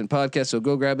free picks and podcasts. So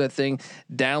go grab that thing,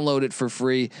 download it for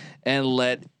free, and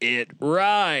let it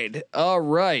ride. All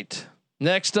right.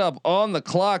 Next up on the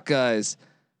clock, guys.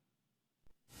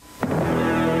 The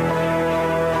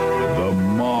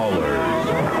Maulers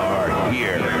are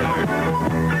here.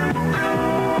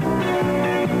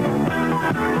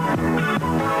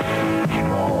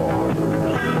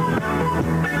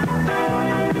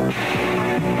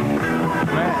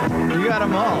 Man, you got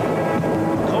them all.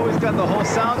 Always got the whole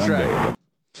soundtrack.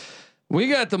 We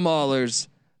got the Maulers.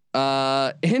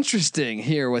 Interesting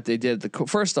here what they did.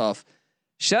 First off,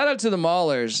 shout out to the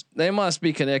Maulers. They must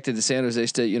be connected to San Jose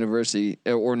State University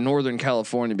or Northern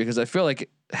California, because I feel like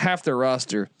half their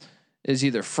roster is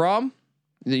either from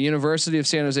the University of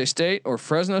San Jose State or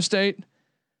Fresno State,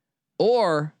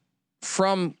 or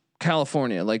from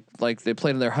California. Like they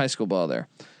played in their high school ball there.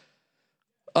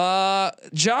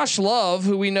 Josh Love,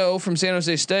 who we know from San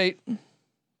Jose State,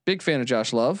 big fan of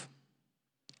Josh Love.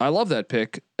 I love that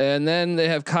pick. And then they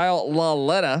have Kyle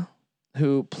LaLetta,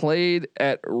 who played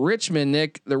at Richmond.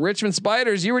 Nick, the Richmond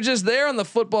Spiders. You were just there on the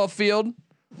football field.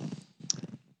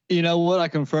 You know what? I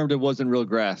confirmed it wasn't real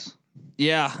grass.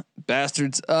 Yeah,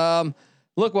 bastards.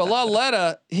 Look, well,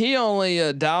 LaLetta, he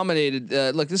only dominated.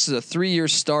 Look, this is a 3-year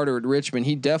starter at Richmond.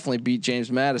 He definitely beat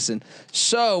James Madison.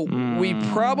 So we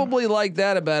probably like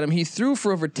that about him. He threw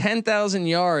for over 10,000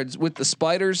 yards with the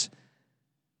Spiders.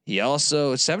 He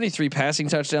also 73 passing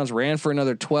touchdowns, ran for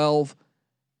another 12.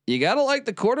 You got to like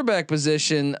the quarterback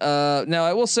position. Now,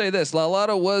 I will say this.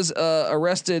 LaLetta was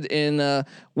arrested in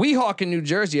Weehawken, New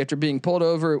Jersey after being pulled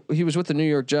over. He was with the New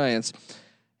York Giants.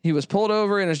 He was pulled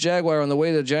over in his Jaguar on the way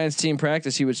to the Giants team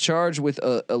practice. He was charged with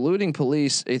eluding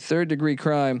police, a 3rd-degree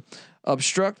crime,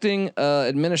 obstructing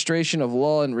administration of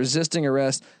law and resisting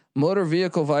arrest, motor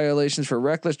vehicle violations for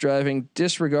reckless driving,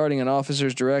 disregarding an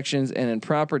officer's directions, and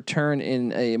improper turn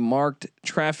in a marked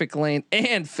traffic lane,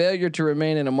 and failure to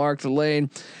remain in a marked lane.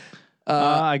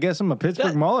 I guess I'm a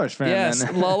Pittsburgh Maulers fan. Yes,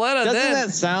 LaLetta. Doesn't that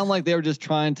sound like they were just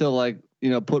trying to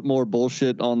put more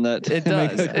bullshit on that? It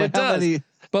does. It does.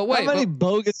 But wait, how many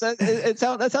bogus?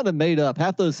 That sounded made up.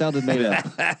 Half those sounded made up.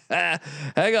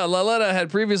 Hang on, LaLetta had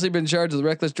previously been charged with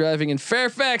reckless driving in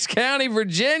Fairfax County,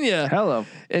 Virginia. Hello.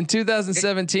 In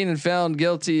 2017, and found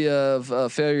guilty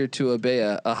of failure to obey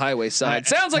a highway sign.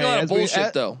 Sounds like a lot of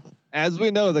bullshit, though. As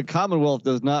we know, the Commonwealth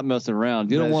does not mess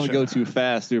around. You don't want to go too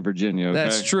fast through Virginia. Okay?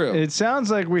 That's true. It sounds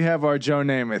like we have our Joe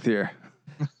Namath here.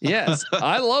 Yes,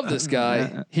 I love this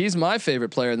guy. He's my favorite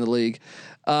player in the league.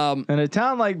 In a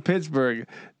town like Pittsburgh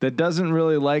that doesn't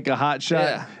really like a hot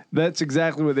shot, that's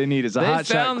exactly what they need is a hot shot quarterback.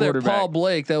 They found their Paul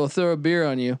Blake that will throw a beer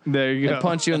on you. There you go. And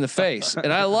punch you in the face.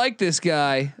 And I like this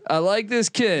guy. I like this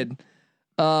kid.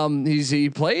 He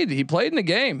played in a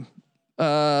game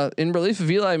in relief of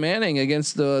Eli Manning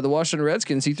against the Washington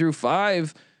Redskins. He threw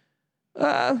five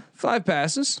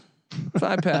passes.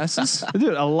 5 passes.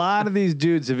 Dude, a lot of these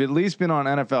dudes have at least been on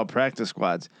NFL practice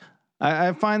squads.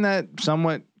 I find that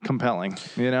somewhat compelling,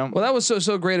 Well, that was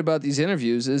so great about these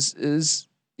interviews is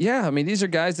I mean, these are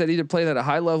guys that either played at a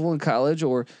high level in college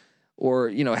or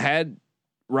had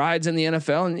rides in the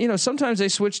NFL, and sometimes they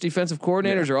switch defensive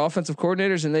coordinators or offensive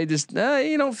coordinators, and they just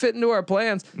you don't fit into our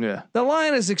plans. Yeah, the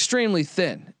line is extremely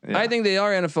thin, I think they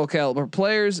are NFL caliber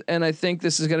players, and I think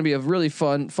this is going to be a really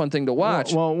fun thing to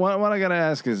watch. Well, what I got to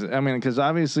ask is, I mean, because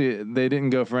obviously they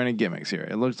didn't go for any gimmicks here.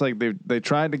 It looks like they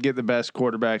tried to get the best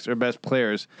quarterbacks or best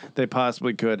players they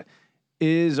possibly could.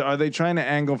 Are they trying to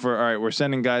angle for, all right, we're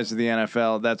sending guys to the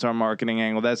NFL. That's our marketing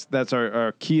angle. That's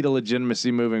our key to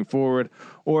legitimacy moving forward.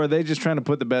 Or are they just trying to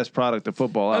put the best product of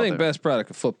football out there? I think best product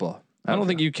of football. I don't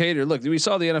think you cater. Look, we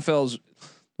saw the NFL's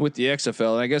with the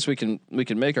XFL, and I guess we can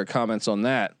make our comments on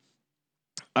that.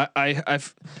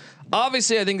 I've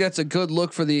obviously I think that's a good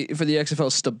look for the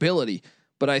XFL stability.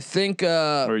 But I think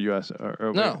or US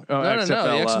or no, XFL,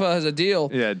 The XFL has a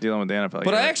deal. Yeah, dealing with the NFL.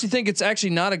 But I actually think it's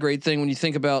actually not a great thing when you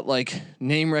think about like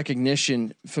name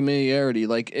recognition, familiarity.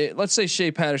 Like let's say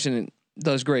Shea Patterson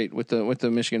does great with the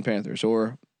Michigan Panthers,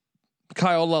 or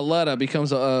Kyle Lauletta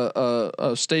becomes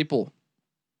a staple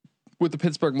with the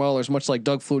Pittsburgh Maulers, much like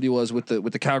Doug Flutie was with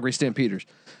the Calgary Stampeders.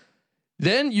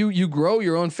 Then you grow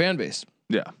your own fan base.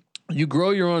 Yeah, you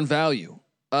grow your own value.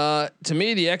 To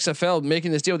me, the XFL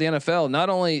making this deal with the NFL, not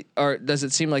only does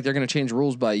it seem like they're going to change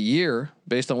rules by year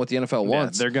based on what the NFL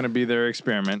wants. They're going to be their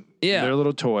experiment. Yeah, their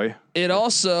little toy. It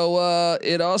also,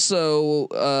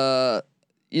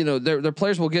 their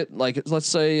players will get like, let's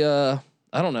say, I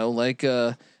don't know, like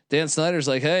Dan Snyder's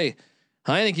like, hey,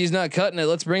 Heineke's not cutting it.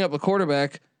 Let's bring up a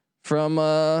quarterback from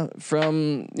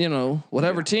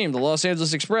whatever team, the Los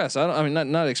Angeles Express.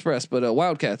 Not Express, but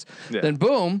Wildcats. Yeah. Then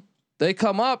boom. They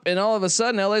come up, and all of a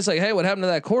sudden, LA's like, "Hey, what happened to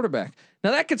that quarterback?" Now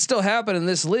that could still happen in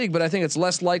this league, but I think it's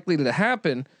less likely to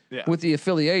happen with the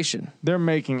affiliation. They're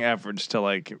making efforts to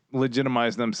like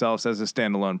legitimize themselves as a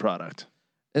standalone product.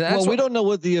 Well, we don't know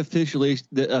what the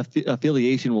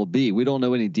affiliation will be. We don't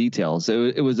know any details.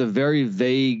 It was a very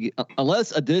vague,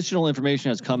 unless additional information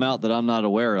has come out that I'm not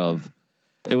aware of.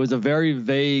 It was a very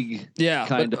vague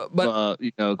kind of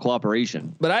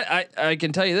cooperation. But I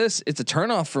can tell you this, it's a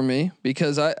turnoff for me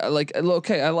because I like the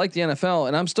NFL,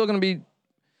 and I'm still going to be,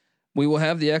 we will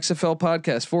have the XFL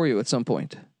podcast for you at some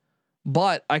point.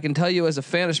 But I can tell you as a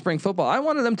fan of spring football, I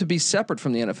wanted them to be separate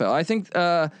from the NFL. I think,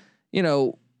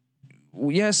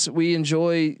 yes, we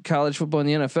enjoy college football in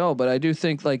the NFL, but I do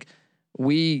think like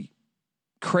we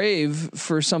crave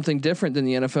for something different than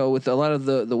the NFL with a lot of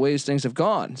the ways things have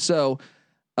gone. So,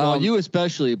 well, you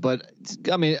especially, but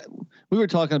I mean, we were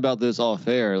talking about this off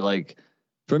air. Like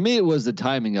for me, it was the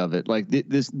timing of it. Like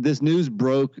this news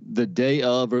broke the day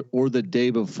of or the day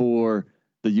before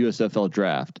the USFL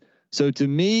draft. So to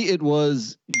me, it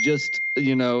was just,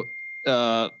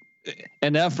 an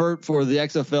effort for the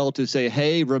XFL to say,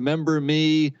 hey, remember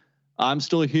me. I'm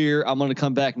still here. I'm going to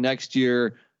come back next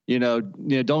year.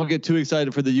 Don't get too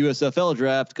excited for the USFL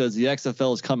draft because the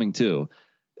XFL is coming too.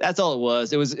 That's all it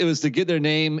was. It was to get their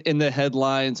name in the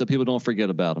headline so people don't forget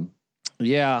about them.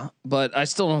 Yeah, but I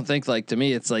still don't think to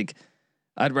me it's like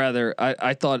I'd rather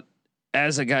I thought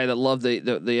as a guy that loved the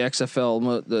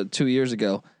XFL 2 years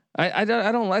ago, I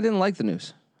didn't like the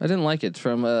news. I didn't like it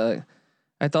from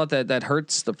I thought that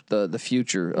hurts the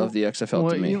future of the XFL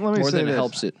to me more than it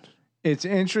helps it. It's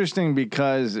interesting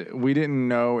because we didn't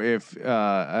know if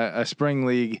a spring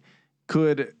league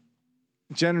could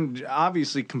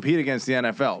obviously compete against the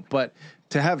NFL, but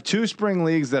to have two spring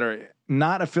leagues that are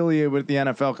not affiliated with the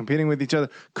NFL competing with each other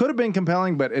could have been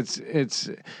compelling, but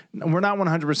we're not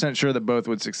 100% sure that both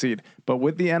would succeed. But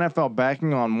with the NFL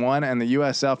backing on one and the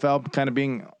USFL kind of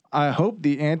being, I hope,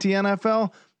 the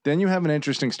anti-NFL, then you have an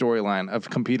interesting storyline of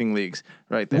competing leagues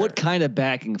right there. What kind of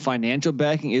backing? Financial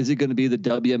backing? Is it going to be the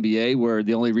WNBA where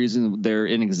the only reason they're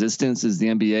in existence is the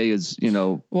NBA is,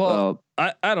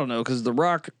 I don't know, because The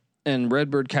Rock and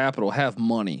Redbird Capital have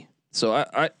money. So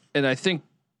I think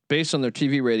based on their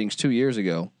TV ratings 2 years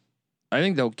ago, I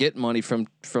think they'll get money from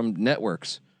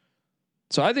networks.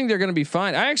 So I think they're going to be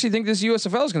fine. I actually think this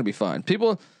USFL is going to be fine.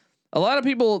 A lot of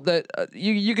people that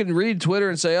you can read Twitter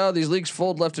and say, oh, these leagues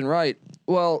fold left and right.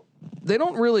 Well, they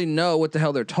don't really know what the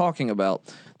hell they're talking about.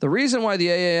 The reason why the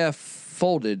AAF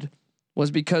folded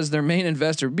was because their main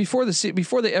investor, before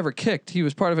they ever kicked, he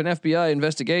was part of an FBI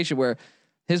investigation where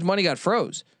his money got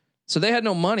froze. So they had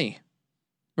no money,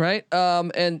 right?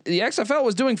 And the XFL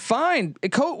was doing fine.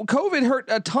 COVID hurt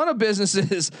a ton of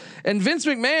businesses, and Vince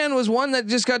McMahon was one that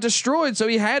just got destroyed, so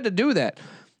he had to do that.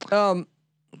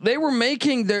 They were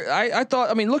making I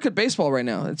thought, look at baseball right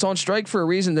now. It's on strike for a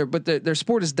reason there, but their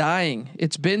sport is dying.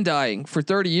 It's been dying for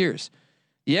 30 years.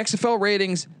 The XFL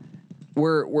ratings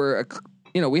were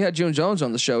we had June Jones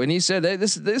on the show, and he said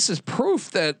this is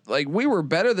proof that we were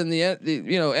better than the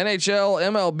NHL,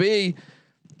 MLB.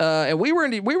 And we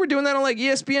were doing that on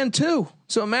ESPN too.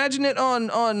 So imagine it on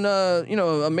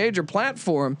a major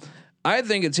platform. I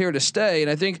think it's here to stay, and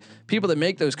I think people that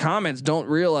make those comments don't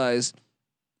realize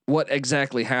what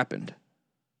exactly happened.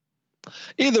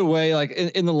 Either way, like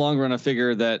in the long run, I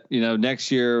figure that,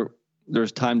 next year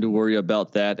there's time to worry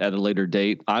about that at a later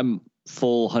date. I'm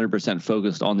full 100%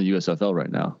 focused on the USFL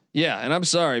right now. Yeah. And I'm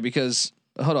sorry because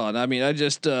hold on. I mean, I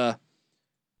just, The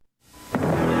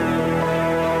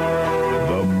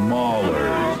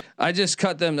Maulers. I just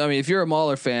cut them. I mean, if you're a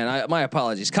Mauler fan, my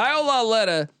apologies. Kyle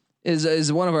Lauletta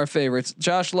is one of our favorites.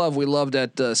 Josh Love, we loved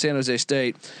at San Jose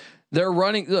State. They're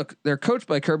running. Look, they're coached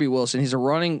by Kirby Wilson. He's a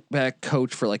running back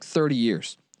coach for like 30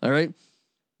 years. All right.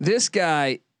 This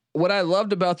guy, what I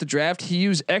loved about the draft, he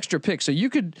used extra picks. So you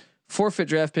could forfeit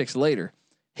draft picks later.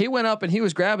 He went up and he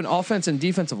was grabbing offense and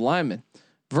defensive linemen.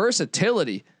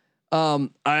 Versatility.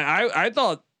 I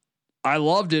thought I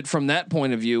loved it from that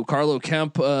point of view. Carlo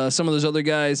Kemp, some of those other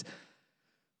guys.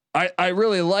 I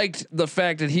really liked the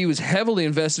fact that he was heavily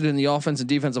invested in the offense and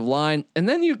defensive line. And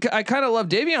then I kind of love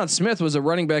Davion Smith was a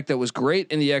running back that was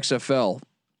great in the XFL,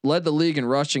 led the league in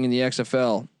rushing in the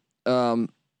XFL.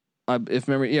 If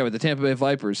memory, with the Tampa Bay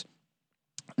Vipers.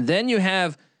 Then you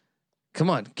have, come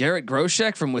on, Garrett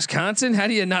Groshek from Wisconsin. How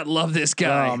do you not love this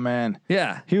guy? Oh man.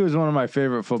 Yeah. He was one of my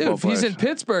favorite football players. He's in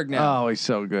Pittsburgh now. Oh, he's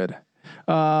so good.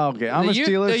 Okay, I'm a Steelers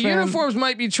fan. The fan. uniforms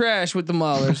might be trash with the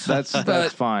Maulers.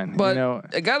 that's fine. But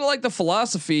I gotta like the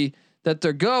philosophy that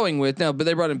they're going with now. But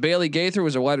they brought in Bailey Gaither,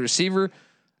 was a wide receiver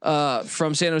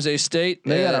from San Jose State.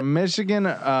 They got a Michigan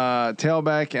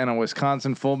tailback and a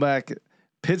Wisconsin fullback.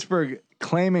 Pittsburgh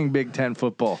claiming Big Ten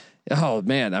football. Oh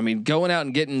man, I mean, going out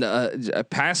and getting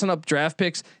passing up draft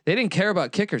picks. They didn't care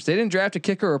about kickers. They didn't draft a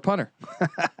kicker or a punter.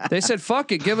 They said,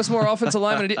 "Fuck it, give us more offensive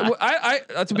linemen." I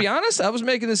to be honest, I was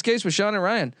making this case with Sean and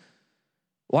Ryan.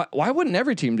 Why wouldn't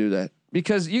every team do that?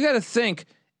 Because you got to think: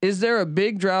 is there a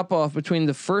big drop off between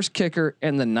the first kicker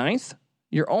and the 9th?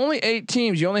 You're only 8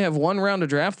 teams. You only have 1 round to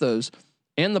draft those,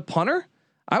 and the punter.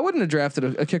 I wouldn't have drafted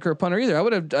a kicker or punter either. I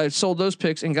would have sold those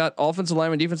picks and got offensive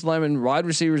linemen, defensive linemen, wide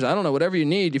receivers. I don't know, whatever you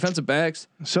need, defensive backs.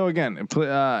 So again,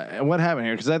 what happened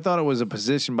here? Because I thought it was a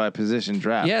position by position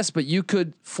draft. Yes, but you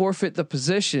could forfeit the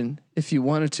position if you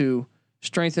wanted to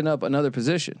strengthen up another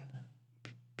position.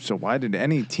 So why did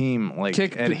any team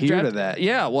adhere to that?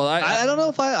 Yeah, well, I don't know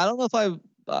if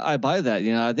I buy that.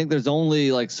 I think there's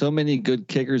only like so many good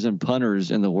kickers and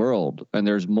punters in the world, and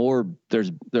there's more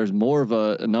of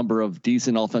a number of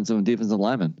decent offensive and defensive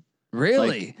linemen.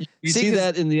 Really? Like, you see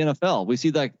that in the NFL. We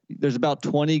see that there's about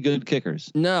 20 good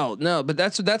kickers. No, but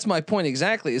that's my point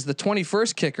exactly. Is the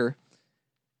 21st kicker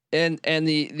and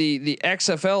the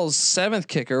XFL's 7th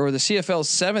kicker or the CFL's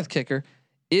 7th kicker,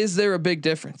 is there a big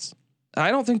difference?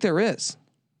 I don't think there is.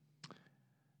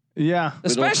 Yeah,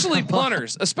 especially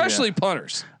punters.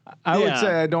 Punters. I would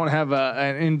say I don't have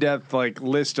an in-depth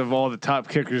list of all the top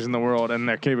kickers in the world and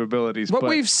their capabilities. But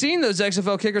we've seen those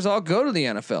XFL kickers all go to the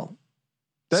NFL.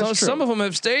 That's true. Some of them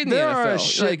have stayed in the NFL. There are a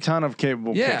shit ton of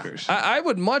capable kickers. I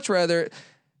would much rather.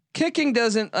 Kicking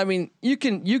doesn't. I mean, you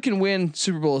can win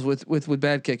Super Bowls with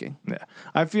bad kicking. Yeah,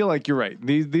 I feel like you're right.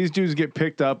 These dudes get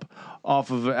picked up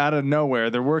off of out of nowhere.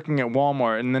 They're working at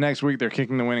Walmart, and the next week they're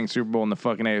kicking the winning Super Bowl in the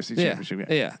fucking AFC Championship game.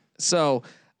 Yeah. So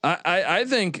I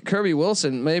think Kirby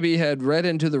Wilson maybe had read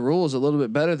into the rules a little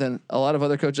bit better than a lot of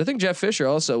other coaches. I think Jeff Fisher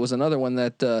also was another one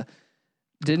that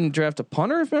didn't draft a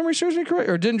punter, if memory serves me correct,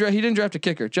 or he didn't draft a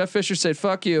kicker. Jeff Fisher said,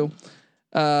 "Fuck you."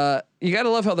 You got to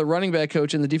love how the running back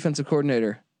coach and the defensive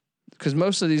coordinator, because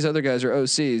most of these other guys are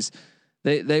OCs,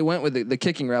 they went with the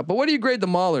kicking route. But what do you grade the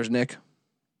Maulers, Nick?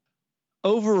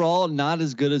 Overall, not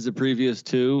as good as the previous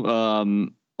two.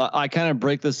 I kind of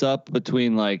break this up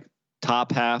between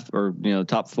top half or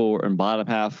top 4 and bottom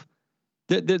half.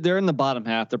 They're in the bottom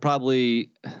half. They're probably,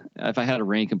 if I had to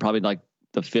rank, probably like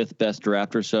the 5th best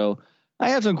draft or so. I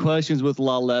have some questions with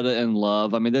Lauletta and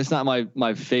Love. I mean, that's not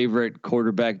my favorite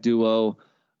quarterback duo.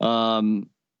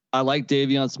 I like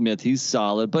Davion Smith. He's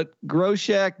solid, but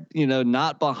Groshek,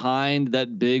 not behind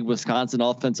that big Wisconsin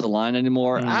offensive line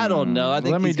anymore. I don't know. I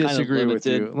think Let me disagree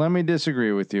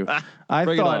with you. I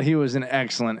thought he was an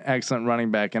excellent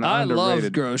running back and I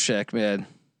underrated. love Groshek, man.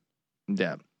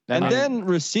 Yeah. And then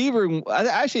receiver,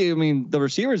 the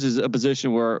receivers is a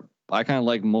position where I kind of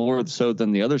like more so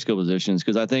than the other skill positions,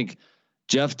 because I think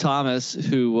Jeff Thomas,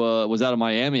 who was out of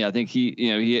Miami, I think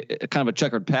he kind of a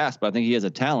checkered past, but I think he has a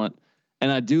talent.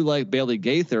 And I do like Bailey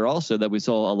Gaither also, that we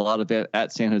saw a lot of it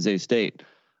at San Jose State.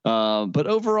 But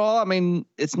overall,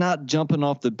 it's not jumping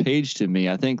off the page to me.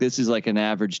 I think this is like an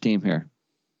average team here.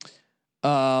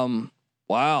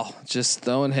 Wow. Just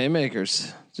throwing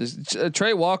haymakers.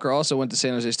 Trey Walker also went to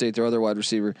San Jose State, their other wide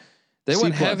receiver. They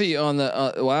went heavy on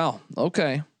the, wow.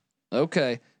 Okay.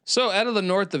 So out of the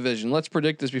North Division, let's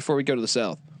predict this before we go to the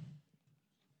South.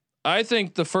 I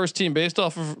think the first team, based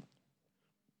off of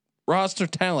roster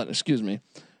talent. Excuse me.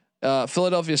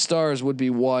 Philadelphia Stars would be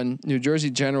 1. New Jersey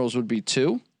Generals would be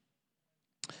 2.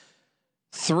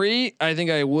 3, I think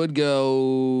I would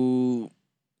go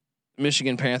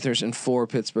Michigan Panthers, and 4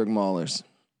 Pittsburgh Maulers.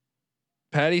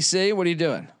 Patty C, what are you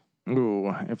doing?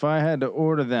 Ooh, if I had to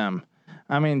order them,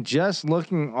 I mean, just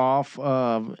looking off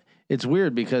of, it's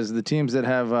weird because the teams that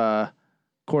have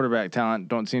quarterback talent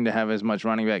don't seem to have as much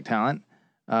running back talent.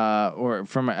 Or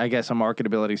from, I guess, a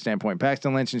marketability standpoint,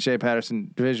 Paxton Lynch and Shea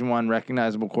Patterson, Division I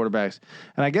recognizable quarterbacks,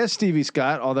 and I guess Stevie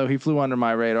Scott, although he flew under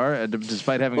my radar,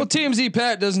 despite having. Well, TMZ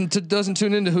Pat doesn't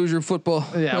tune into Hoosier football.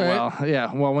 Yeah,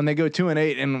 right? Well, when they go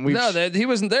 2-8, and we he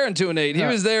wasn't there in 2-8. He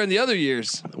was there in the other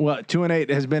years. Well, 2-8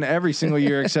 has been every single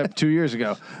year except 2 years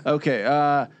ago.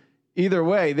 Okay. Either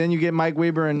way, then you get Mike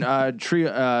Weber and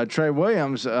Trey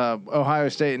Williams, Ohio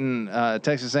State and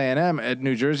Texas A&M at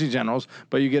New Jersey Generals,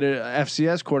 but you get an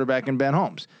FCS quarterback in Ben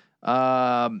Holmes.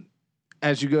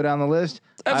 As you go down the list,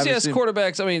 FCS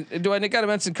quarterbacks. I mean, do I got to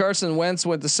mention Carson Wentz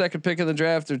went the second pick of the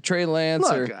draft, or Trey Lance,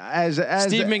 or as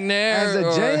Steve McNair, as a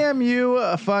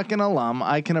JMU fucking alum,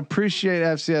 I can appreciate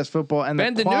FCS football and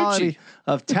the quality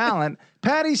of talent.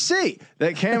 Patty C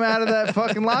that came out of that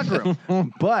fucking locker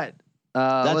room, but.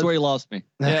 That's where he lost me.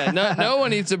 Yeah, no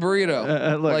one eats a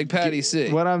burrito like Patty C.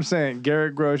 What I'm saying,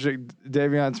 Garrett Groshek,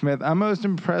 Davion Smith. I'm most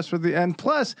impressed with and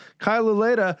plus Kyle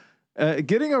Luleta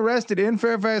getting arrested in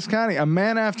Fairfax County, a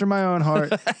man after my own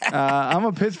heart. I'm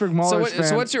a Pittsburgh Maulers fan.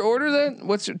 So what's your order then?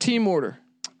 What's your team order?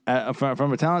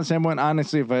 From a talent standpoint,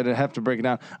 honestly, if I have to break it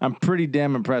down, I'm pretty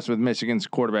damn impressed with Michigan's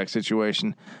quarterback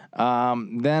situation.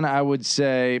 Then I would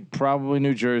say probably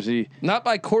New Jersey. Not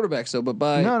by quarterbacks though, but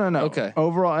by no. Okay.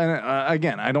 Overall, and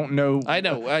again, I don't know. I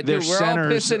know. We're all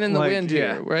centers, pissing in the wind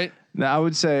here, right? I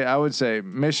would say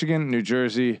Michigan, New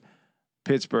Jersey,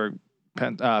 Pittsburgh,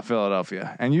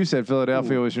 Philadelphia, and you said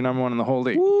Philadelphia was your number 1 in the whole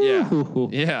league. Ooh.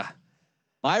 Yeah.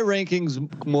 My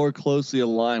rankings more closely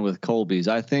align with Colby's.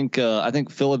 I think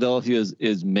Philadelphia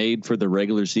is made for the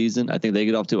regular season. I think they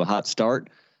get off to a hot start.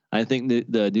 I think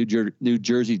the New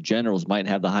Jersey Generals might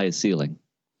have the highest ceiling.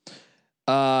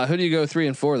 Who do you go 3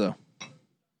 and 4 though?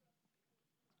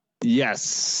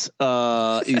 Yes,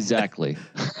 exactly.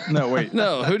 No, wait.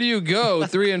 No, who do you go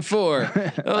 3 and 4?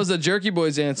 That was the Jerky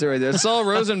Boys answer right there. Saul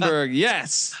Rosenberg.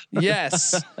 Yes.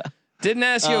 Didn't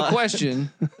ask you a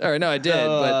question. All right, no, I did.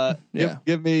 But yeah,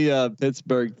 give me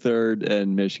Pittsburgh 3rd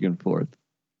and Michigan 4th.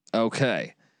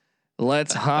 Okay,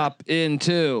 let's hop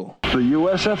into the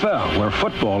USFL, where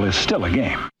football is still a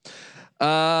game.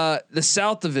 The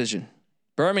South Division,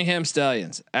 Birmingham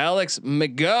Stallions, Alex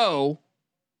Magoo.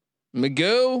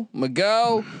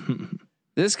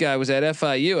 This guy was at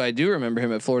FIU. I do remember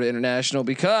him at Florida International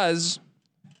because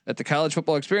at the College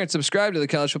Football Experience. Subscribe to the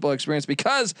College Football Experience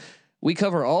because we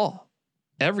cover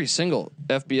every single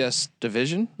FBS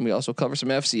division. We also cover some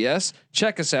FCS.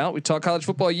 Check us out. We talk college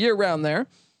football year round there.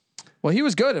 Well, he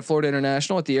was good at Florida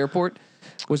International at the airport.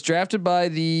 Was drafted by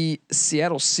the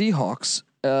Seattle Seahawks.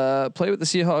 Played with the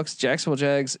Seahawks, Jacksonville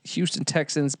Jags, Houston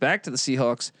Texans, back to the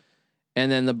Seahawks,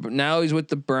 and then now he's with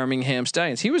the Birmingham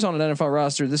Stallions. He was on an NFL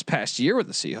roster this past year with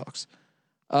the Seahawks.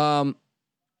 Let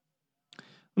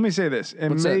me say this: it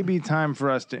may be time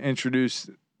for us to introduce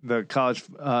the college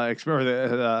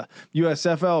experience, the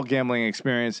USFL gambling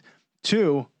experience,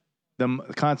 to the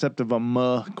concept of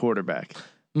a quarterback.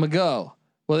 Mago.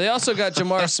 Well, they also got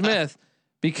Jamar Smith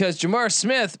because Jamar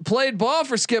Smith played ball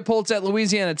for Skip Holtz at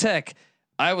Louisiana Tech.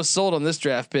 I was sold on this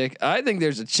draft pick. I think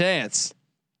there's a chance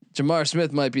Jamar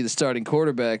Smith might be the starting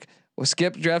quarterback. With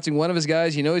Skip drafting one of his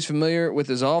guys, he's familiar with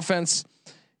his offense.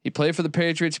 He played for the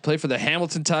Patriots. He played for the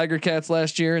Hamilton Tiger Cats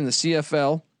last year in the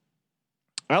CFL.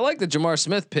 I like the Jamar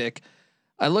Smith pick.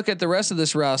 I look at the rest of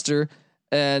this roster,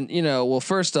 and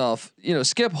first off,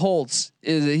 Skip Holtz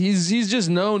he's just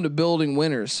known to building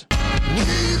winners.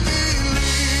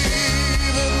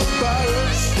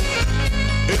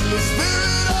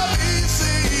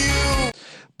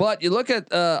 But you look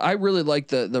at, I really like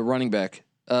the running back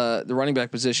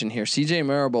position here. CJ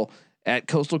Marable at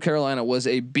Coastal Carolina was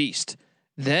a beast.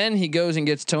 Then he goes and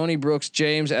gets Tony Brooks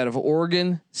James out of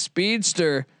Oregon,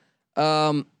 speedster,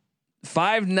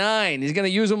 5'9". He's going to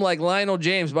use him like Lionel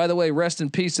James. By the way, rest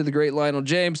in peace to the great Lionel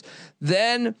James.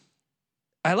 Then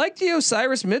I like the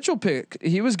Osiris Mitchell pick.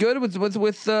 He was good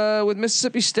with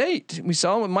Mississippi State. We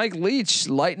saw him with Mike Leach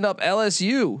lighting up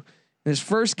LSU in his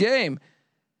first game.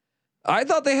 I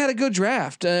thought they had a good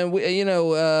draft, and we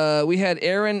had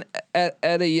Aaron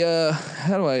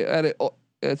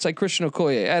it's like Christian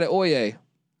Okoye at Oye.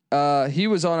 He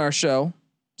was on our show.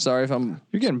 Sorry if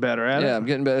you're getting better at it. Yeah, I'm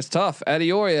getting better. It's tough.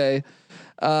 Adioye.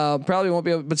 Probably won't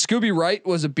be able, but Scooby Wright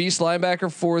was a beast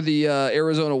linebacker for the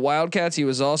Arizona Wildcats. He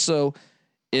was also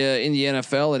in the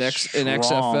NFL and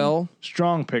XFL.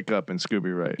 Strong pickup in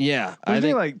Scooby Wright. Yeah, I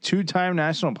think like 2-time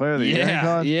National Player of the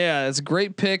Year. Yeah, it's a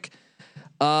great pick.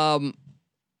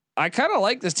 I kind of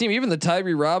like this team. Even the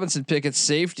Tyree Robinson pick at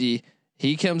safety,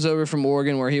 he comes over from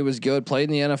Oregon where he was good, played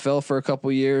in the NFL for a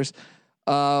couple years.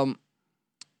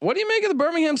 What do you make of the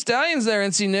Birmingham Stallions there,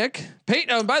 NC Nick?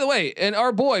 Peyton, oh, by the way, and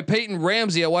our boy Peyton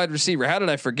Ramsey, a wide receiver. How did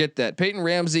I forget that? Peyton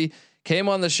Ramsey came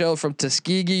on the show from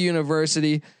Tuskegee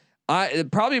University.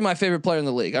 Probably my favorite player in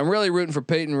the league. I'm really rooting for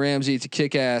Peyton Ramsey to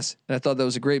kick ass, and I thought that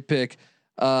was a great pick.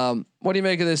 What do you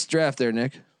make of this draft there,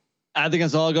 Nick? I think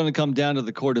it's all going to come down to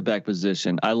the quarterback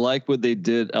position. I like what they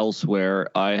did elsewhere.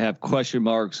 I have question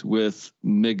marks with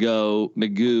Magoo,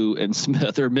 and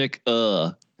Smith, or Mick.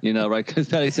 You know, right? Because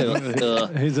Patty said,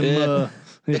 he's a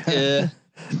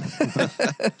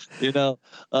you know,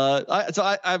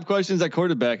 I have questions at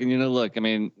quarterback, and look, I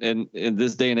mean, in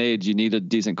this day and age, you need a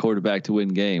decent quarterback to win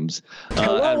games.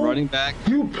 At running back,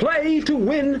 you play to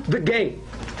win the game.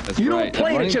 You don't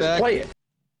play to just play it.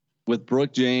 With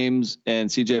Brooke James and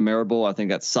CJ Marable, I think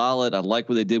that's solid. I like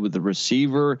what they did with the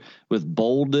receiver, with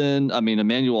Bolden. I mean,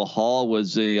 Emmanuel Hall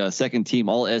was a second team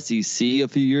All SEC a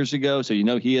few years ago, so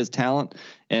he has talent.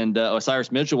 And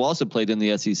Osiris Mitchell also played in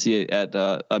the SEC at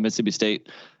Mississippi State.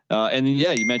 And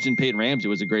then, you mentioned Peyton Ramsey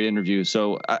was a great interview.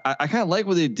 So I kind of like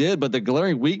what they did, but the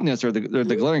glaring weakness or the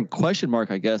glaring question mark,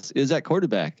 I guess, is at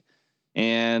quarterback.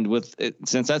 And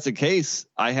since that's the case,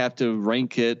 I have to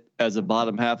rank it as a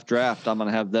bottom half draft. I'm going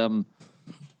to have them,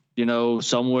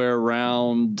 somewhere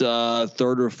around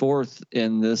third or fourth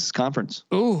in this conference.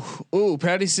 Ooh,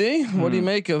 Patty C. What do you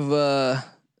make of the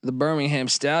Birmingham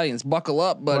Stallions? Buckle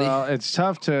up, buddy. Well, it's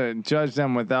tough to judge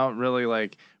them without really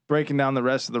like breaking down the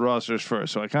rest of the rosters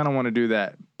first. So I kind of want to do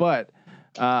that, but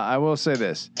I will say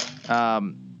this: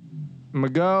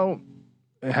 Magoo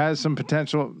has some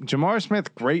potential. Jamar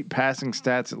Smith, great passing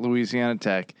stats at Louisiana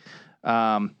Tech.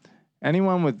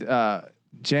 Anyone with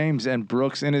James and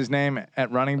Brooks in his name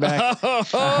at running back, I'm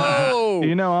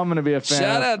going to be a fan.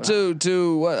 Shout out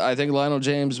to what I think Lionel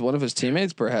James, one of his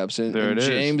teammates, perhaps.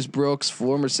 James Brooks,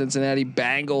 former Cincinnati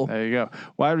Bengal. There you go.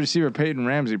 Wide receiver Peyton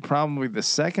Ramsey, probably the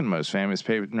second most famous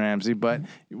Peyton Ramsey, but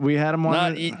we had him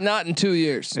on. Not in 2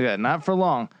 years. Yeah, not for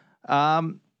long.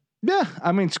 Yeah,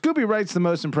 I mean, Scooby Wright's the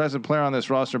most impressive player on this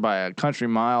roster by a country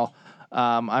mile.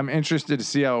 I'm interested to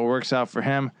see how it works out for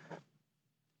him.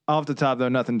 Off the top, though,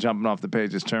 nothing jumping off the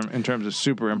page in terms of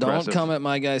super impressive. Don't come at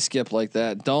my guy Skip like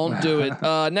that. Don't do it.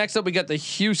 Next up, we got the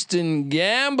Houston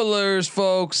Gamblers,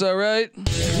 folks. All right.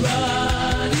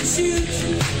 Run and shoot.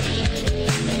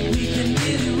 We can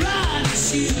really run and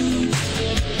shoot.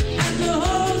 And the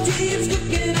whole team's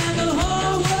looking and the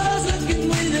whole world's looking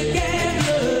with the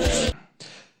Gamblers.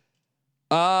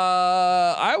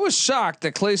 I was shocked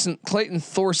that Clayton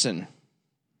Thorson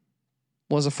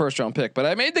was a first round pick, but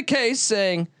I made the case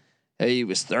saying, hey, he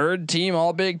was third team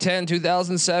All Big Ten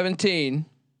 2017.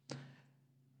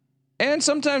 And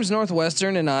sometimes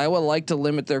Northwestern and Iowa like to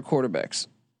limit their quarterbacks,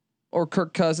 or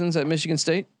Kirk Cousins at Michigan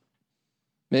State.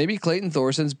 Maybe Clayton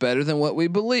Thorson's better than what we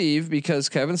believe because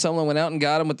Kevin Sumlin went out and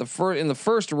got him with in the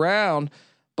first round.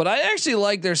 But I actually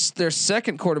like their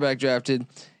second quarterback drafted,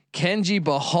 Kenji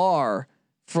Bahar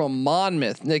from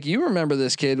Monmouth. Nick, you remember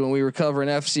this kid when we were covering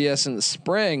FCS in the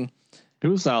spring. It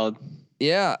was solid.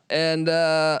 Yeah, and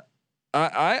I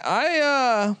kind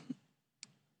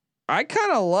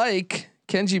of like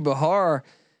Kenji Bahar.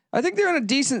 I think they're in a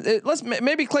decent.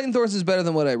 Maybe Clayton Thorson is better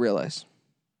than what I realize.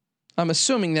 I'm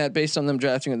assuming that based on them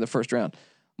drafting in the first round.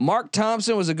 Mark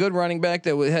Thompson was a good running back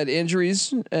that had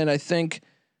injuries, and I think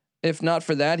if not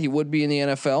for that, he would be in the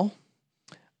NFL.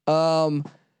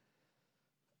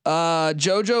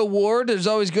 JoJo Ward. It's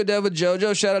always good to have a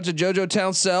JoJo. Shout out to JoJo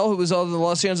Townsell, who was on the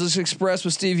Los Angeles Express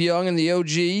with Steve Young and the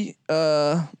OG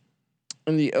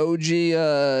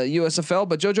USFL.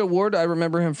 But JoJo Ward, I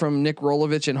remember him from Nick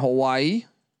Rolovich in Hawaii.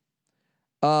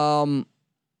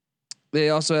 They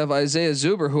also have Isaiah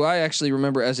Zuber, who I actually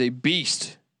remember as a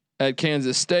beast at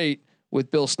Kansas State with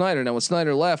Bill Snyder. Now, when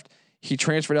Snyder left, he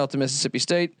transferred out to Mississippi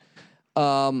State.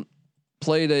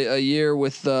 Played a year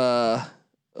with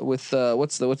what's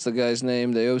the guy's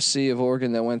name? The OC of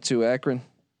Oregon that went to Akron.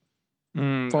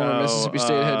 Former Mississippi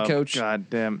State head coach. God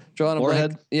damn.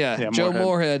 Moorhead. Yeah, Joe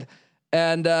Moorhead.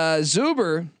 And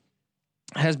Zuber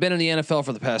has been in the NFL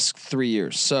for the past 3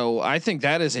 years. So I think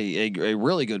that is a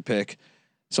really good pick.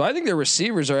 So I think their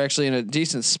receivers are actually in a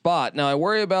decent spot. Now I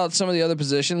worry about some of the other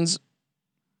positions.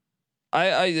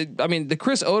 I mean the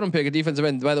Chris Odom pick, a defensive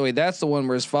end. By the way, that's the one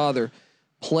where his father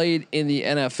played in the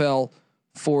NFL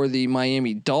for the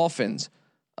Miami Dolphins.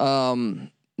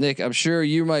 Nick, I'm sure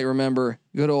you might remember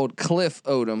good old Cliff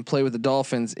Odom play with the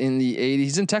Dolphins in the 80s.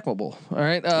 He's in Tecmo Bowl. All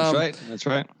right. That's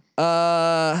right.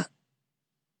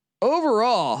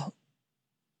 Overall,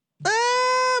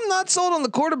 I'm not sold on the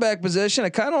quarterback position. I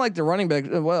kind of like the running back.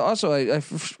 Well, also I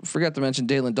forgot to mention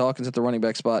Dalen Dawkins at the running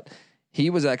back spot.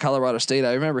 He was at Colorado State.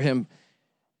 I remember him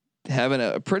having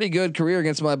a pretty good career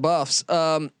against my Buffs.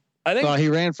 I think he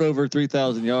ran for over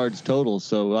 3,000 yards total.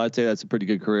 So I'd say that's a pretty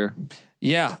good career.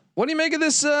 Yeah. What do you make of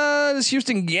this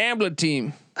Houston Gambler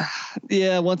team?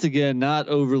 Yeah, once again, not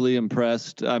overly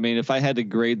impressed. I mean, if I had to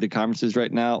grade the conferences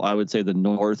right now, I would say the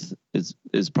North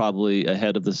is probably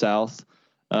ahead of the South.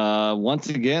 Once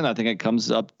again, I think it comes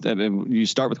up. I mean, you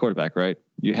start with quarterback, right?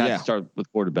 You have to start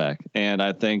with quarterback, and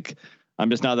I think I'm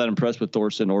just not that impressed with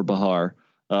Thorson or Bahar.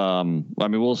 I mean,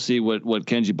 we'll see what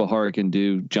Kenji Bahar can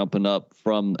do jumping up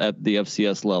from at the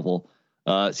FCS level.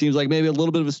 It seems like maybe a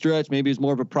little bit of a stretch. Maybe he's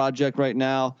more of a project right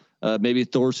now. Maybe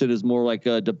Thorson is more like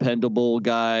a dependable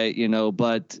guy,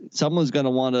 but someone's going to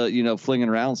want to, fling it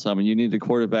around some, and you need a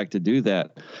quarterback to do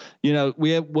that.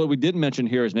 We have, what we didn't mention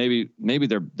here is maybe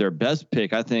their best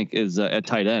pick, I think, is at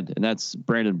tight end, and that's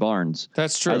Brandon Barnes.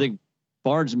 That's true. I think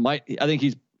Barnes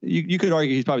you could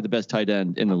argue he's probably the best tight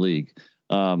end in the league.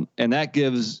 And that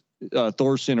gives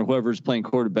Thorson or whoever's playing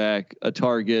quarterback a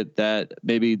target that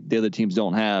maybe the other teams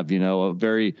don't have, a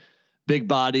very big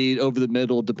bodied over the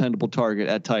middle, dependable target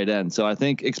at tight end. So I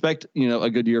think expect, a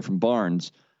good year from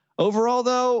Barnes. Overall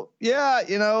though,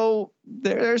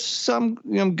 there's some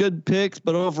good picks,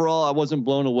 but overall I wasn't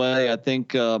blown away. I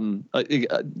think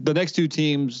the next two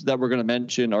teams that we're going to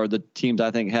mention are the teams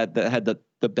I think had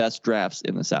the best drafts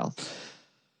in the South.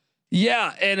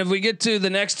 Yeah, and if we get to the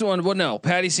next one, well, no,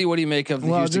 Patty C, what do you make of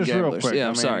the Houston Gamblers? Quick, yeah,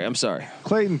 I'm sorry.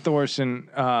 Clayton Thorson,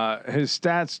 his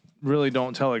stats really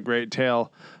don't tell a great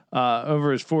tale.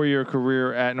 Over his 4-year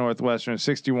career at Northwestern,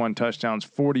 61 touchdowns,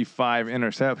 45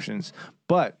 interceptions.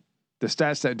 But the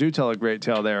stats that do tell a great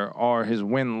tale there are his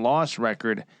win-loss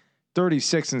record,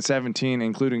 36-17,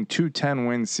 including 2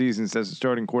 10-win seasons as a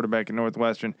starting quarterback at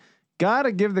Northwestern. Got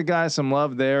to give the guy some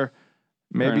love there.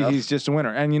 Maybe he's just a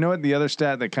winner. And you know what? The other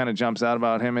stat that kind of jumps out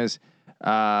about him is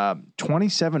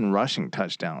 27 rushing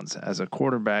touchdowns as a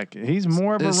quarterback. He's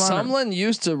more of a runner. Is Sumlin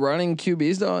used to running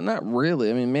QBs though? Not really.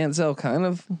 I mean, Manziel kind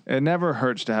of. It never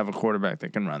hurts to have a quarterback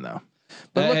that can run though.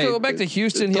 But go back to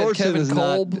Houston. He had Kevin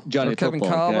Kolb. Kevin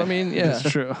Kolb. I mean, yeah, that's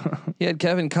true. He had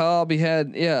Kevin Kolb. He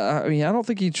had, I mean, I don't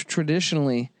think he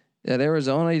traditionally at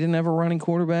Arizona, he didn't have a running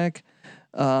quarterback.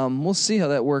 We'll see how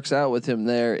that works out with him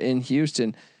there in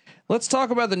Houston. Let's talk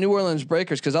about the New Orleans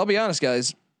Breakers, because I'll be honest,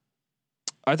 guys,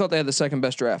 I thought they had the second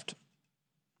best draft.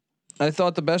 I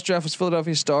thought the best draft was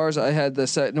Philadelphia Stars. I had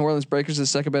the New Orleans Breakers as the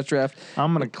second best draft.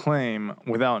 I'm going to claim,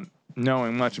 without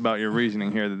knowing much about your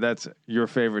reasoning here, that's your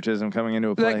favoritism coming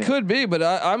into a play. That could be, but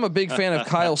I'm a big fan of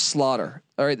Kyle Slaughter.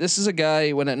 All right, this is a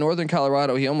guy, when at Northern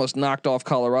Colorado, he almost knocked off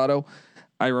Colorado.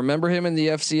 I remember him in the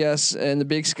FCS and the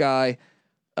Big Sky.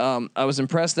 I was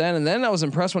impressed then, and then I was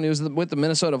impressed when he was with the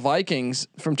Minnesota Vikings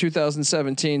from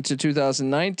 2017 to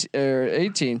 2019 or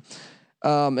 18,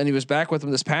 and he was back with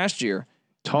them this past year.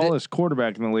 Tallest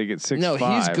quarterback in the league at 6'5". No,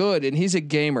 he's good, and he's a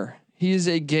gamer. He is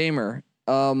a gamer.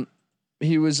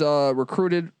 He was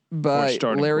recruited by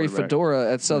Larry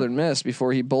Fedora at Southern Miss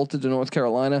before he bolted to North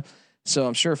Carolina, so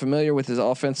I'm sure familiar with his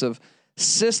offensive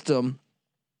system.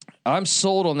 I'm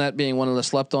sold on that being one of the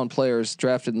slept-on players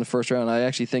drafted in the first round. I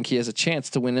actually think he has a chance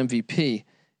to win MVP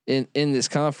in this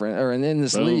conference or in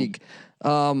this league.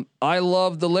 I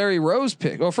love the Larry Rose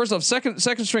pick. Well, first off, second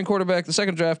string quarterback, the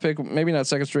second draft pick, maybe not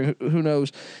second string. Who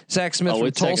knows? Zach Smith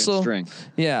from Tulsa.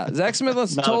 Yeah, Zach Smith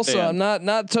from Tulsa. I'm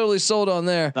not totally sold on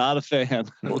there. Not a fan.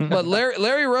 But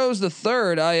Larry Rose the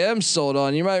third, I am sold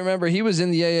on. You might remember he was in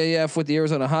the AAF with the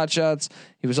Arizona Hotshots.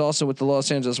 He was also with the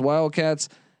Los Angeles Wildcats.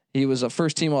 He was a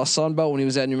first team All Sun Belt when he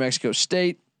was at New Mexico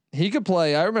State. He could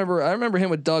play. I remember him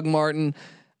with Doug Martin.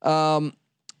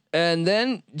 And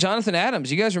then Jonathan Adams.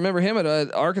 You guys remember him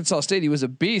at Arkansas State? He was a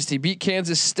beast. He beat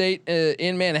Kansas State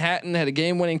in Manhattan, had a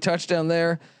game-winning touchdown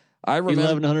there. I remember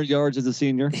 1,100 yards as a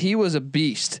senior. He was a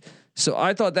beast. So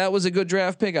I thought that was a good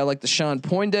draft pick. I like the Sean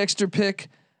Poindexter pick.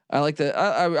 I like the.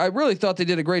 I really thought they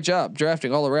did a great job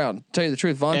drafting all around. Tell you the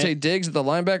truth, Vontae Diggs at the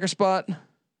linebacker spot.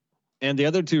 And the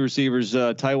other two receivers,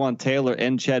 Tywan Taylor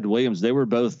and Chad Williams, they were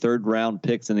both third-round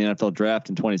picks in the NFL draft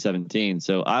in 2017.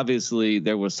 So obviously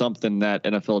there was something that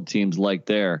NFL teams liked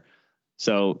there.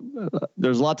 So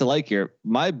there's a lot to like here.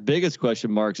 My biggest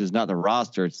question marks is not the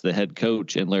roster; it's the head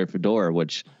coach and Larry Fedora,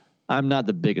 which I'm not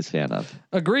the biggest fan of.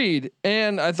 Agreed.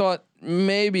 And I thought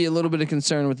maybe a little bit of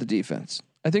concern with the defense.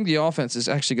 I think the offense is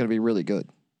actually going to be really good.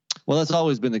 Well, that's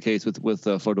always been the case with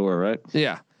Fedora, right?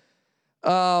 Yeah.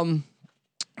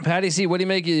 Patty C, what do you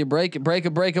make of you break at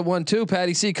 1-2?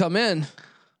 Patty C, come in.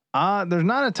 There's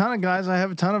not a ton of guys I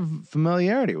have a ton of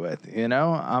familiarity with. You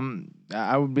know,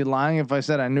 I would be lying if I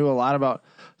said I knew a lot about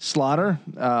Slaughter.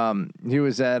 He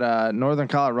was at Northern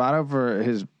Colorado for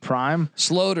his prime.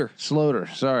 Sloter.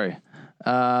 Sorry.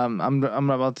 I'm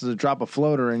about to drop a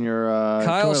floater in your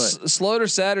Kyle toilet. Sloter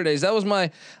Saturdays. That was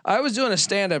I was doing a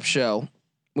stand-up show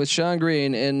with Sean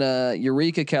Green in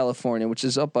Eureka, California, which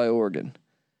is up by Oregon.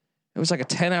 It was like a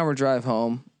 10-hour drive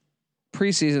home.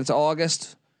 Preseason, it's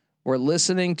August. We're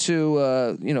listening to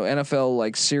NFL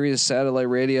like Sirius satellite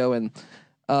radio, and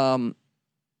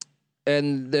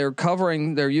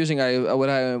they're using what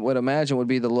I would imagine would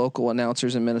be the local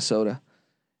announcers in Minnesota,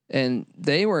 and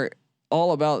they were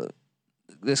all about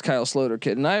this Kyle Sloter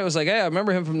kid. And I was like, hey, I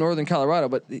remember him from Northern Colorado,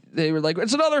 but they were like,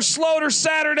 it's another Sloter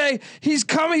Saturday. He's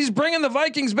coming. He's bringing the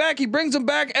Vikings back. He brings them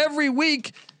back every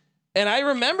week. And I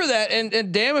remember that.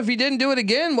 And damn, if he didn't do it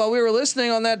again while we were listening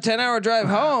on that 10-hour drive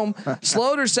home,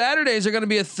 Sloter Saturdays are going to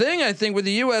be a thing, I think, with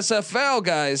the USFL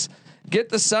guys. Get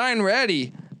the sign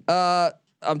ready.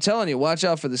 I'm telling you, watch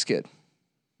out for this kid.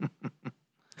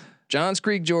 Johns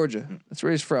Creek, Georgia. That's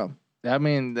where he's from. I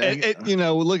mean,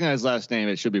 looking at his last name,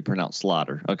 it should be pronounced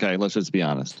Slaughter. Okay, let's just be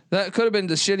honest. That could have been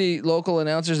the shitty local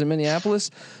announcers in Minneapolis.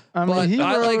 I like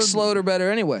Sloter better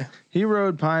anyway. He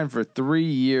rode Pine for 3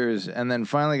 years and then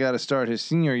finally got to start his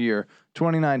senior year.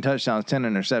 29 touchdowns, 10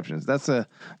 interceptions. That's a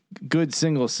good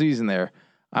single season there.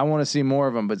 I want to see more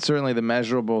of him, but certainly the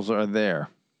measurables are there.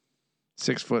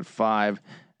 6'5",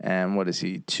 and what is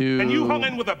he? 2. And you hung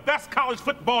in with the best college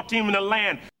football team in the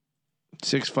land.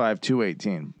 6'5",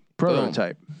 218.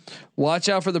 Prototype. Boom. Watch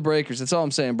out for the breakers. That's all I'm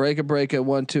saying. Break at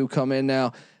 1-2. Come in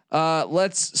now.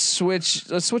 Let's switch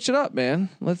it up, man.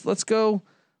 Let's go.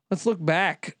 Let's look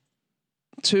back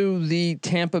to the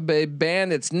Tampa Bay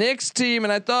Bandits, Nick's team,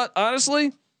 and I thought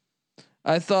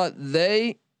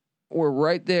they were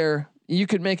right there. You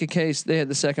could make a case they had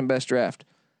the second best draft.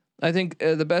 I think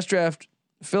the best draft,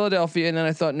 Philadelphia, and then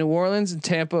I thought New Orleans and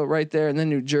Tampa right there, and then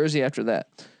New Jersey after that.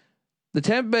 The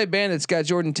Tampa Bay Bandits got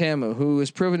Jordan Ta'amu, who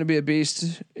has proven to be a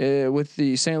beast with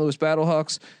the St. Louis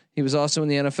Battlehawks. He was also in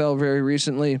the NFL very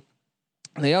recently.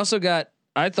 They also got,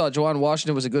 I thought Juwan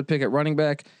Washington was a good pick at running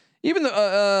back. Even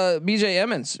the B.J.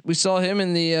 Emmons, we saw him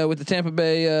in the with the Tampa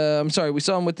Bay. We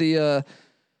saw him with the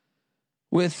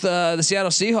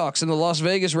Seattle Seahawks and the Las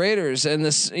Vegas Raiders and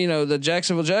the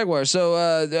Jacksonville Jaguars.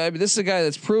 So this is a guy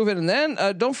that's proven. And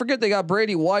then don't forget they got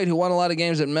Brady White, who won a lot of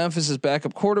games at Memphis as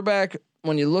backup quarterback.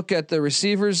 When you look at the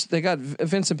receivers, they got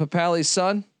Vincent Papali's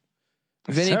son,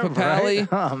 Vinny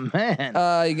Papali. Right? Oh man,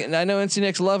 I know NC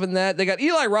Nick's loving that. They got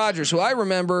Eli Rogers, who I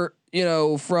remember,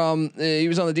 from he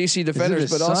was on the DC Defenders,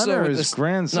 but also with his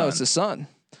grandson. No, it's his son.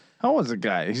 How old is the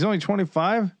guy? He's only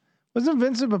 25. Wasn't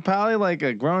Vincent Papali like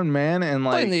a grown man and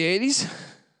like in the 80s?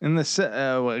 In the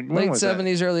late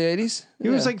 70s, early 80s. He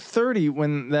was like 30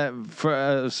 when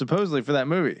that supposedly for that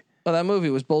movie. Well, that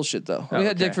movie was bullshit though. We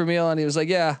had Dick Vermeil on. He was like,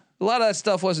 yeah, a lot of that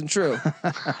stuff wasn't true. We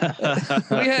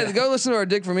had to go listen to our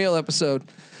Dick Vermeil episode.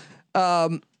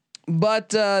 But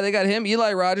they got him.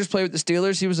 Eli Rogers played with the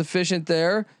Steelers. He was efficient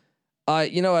there. I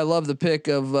love the pick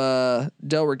of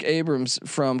Delrick Abrams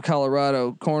from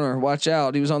Colorado corner. Watch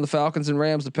out. He was on the Falcons and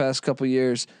Rams the past couple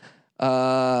years.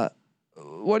 What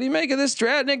do you make of this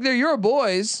draft, Nick? They're your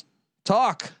boys.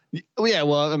 Talk. Yeah,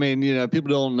 well, I mean, people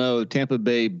don't know Tampa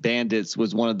Bay Bandits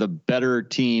was one of the better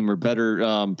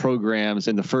programs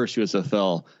in the first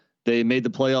USFL. They made the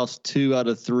playoffs 2 out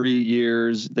of 3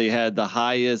 years. They had the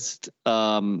highest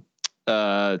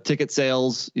ticket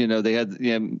sales. They had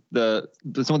some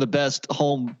of the best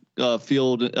home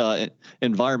field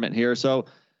environment here. So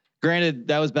granted,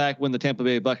 that was back when the Tampa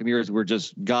Bay Buccaneers were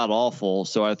just god awful.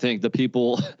 So I think the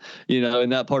people, in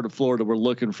that part of Florida were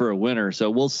looking for a winner.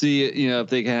 So we'll see, if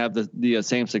they can have the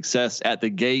same success at the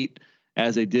gate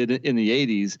as they did in the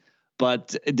 80s.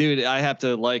 But dude, I have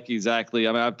to I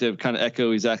have to kind of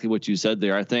echo exactly what you said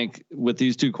there. I think with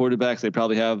these two quarterbacks, they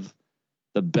probably have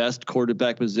the best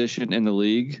quarterback position in the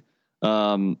league.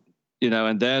 And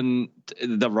then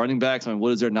the running backs, I mean,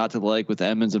 what is there not to like with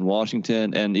Emmons and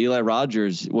Washington? And Eli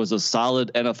Rogers was a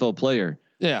solid NFL player.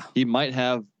 Yeah. He might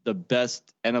have the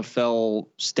best NFL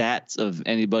stats of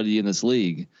anybody in this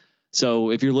league.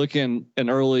 So if you're looking an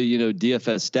early,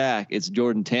 DFS stack, it's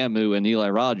Jordan Ta'amu and Eli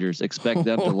Rogers. Expect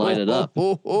them to light it up.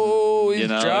 He's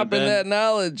dropping that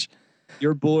knowledge.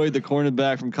 Your boy, the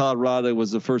cornerback from Colorado,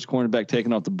 was the first cornerback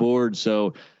taken off the board.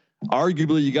 So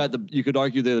arguably, you could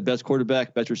argue they're the best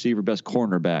quarterback, best receiver, best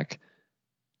cornerback.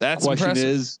 That's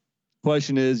impressive.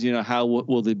 Question is, how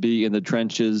will they be in the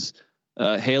trenches?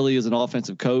 Haley is an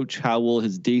offensive coach. How will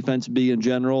his defense be in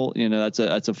general? That's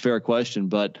a fair question,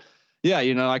 but yeah,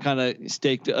 I kind of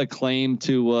staked a claim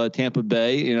to Tampa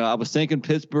Bay. I was thinking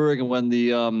Pittsburgh, and when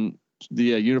the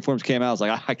uniforms came out, I was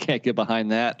like, I can't get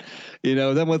behind that.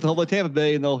 Then with Tampa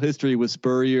Bay and the whole history with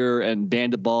Spurrier and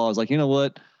Bandit Ball, I was like, you know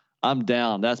what? I'm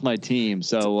down. That's my team.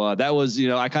 So that was,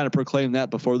 I kind of proclaimed that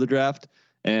before the draft,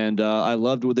 and I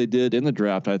loved what they did in the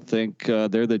draft. I think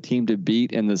they're the team to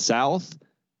beat in the South.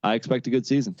 I expect a good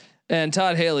season. And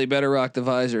Todd Haley better rock the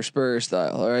visor Spurrier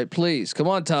style. All right, please. Come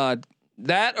on, Todd.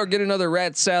 That or get another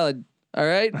rat salad. All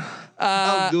right.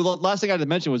 The last thing I had to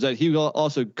mention was that he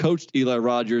also coached Eli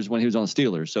Rogers when he was on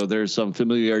Steelers. So there's some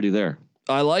familiarity there.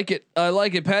 I like it.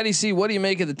 Patty C, what do you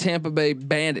make of the Tampa Bay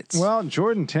Bandits? Well,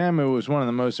 Jordan Tamu was one of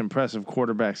the most impressive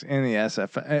quarterbacks in the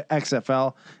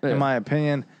XFL, in my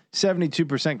opinion.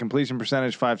 72% completion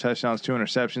percentage, 5 touchdowns, 2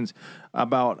 interceptions,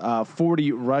 about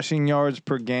 40 rushing yards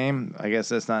per game. I guess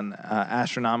that's not an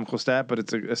astronomical stat, but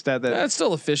it's a stat that's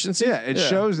still efficiency. Yeah, it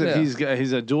shows that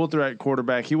he's a dual threat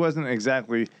quarterback. He wasn't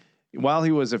exactly, while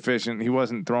he was efficient, he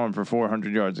wasn't throwing for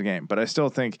 400 yards a game. But I still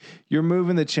think you're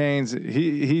moving the chains.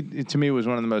 He to me was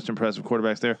one of the most impressive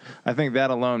quarterbacks there. I think that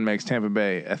alone makes Tampa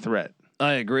Bay a threat.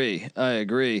 I agree.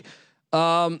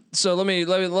 So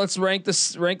let's rank the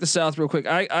South real quick.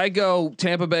 I go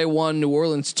Tampa Bay 1, New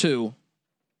Orleans 2,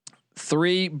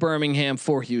 3 Birmingham,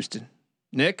 4 Houston.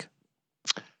 Nick?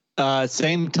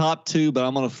 Same top 2, but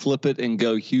I'm gonna flip it and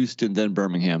go Houston then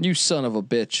Birmingham. You son of a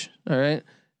bitch. All right.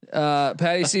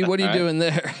 Patty C, what are you doing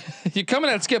there? You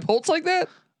coming at Skip Holtz like that?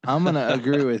 I'm gonna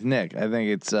agree with Nick. I think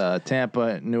it's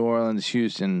Tampa, New Orleans,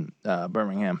 Houston,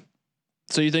 Birmingham.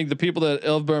 So you think the people that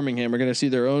love Birmingham are gonna see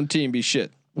their own team be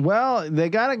shit? Well, they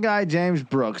got a guy, James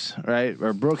Brooks, right?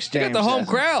 Or Brooks James. They got the home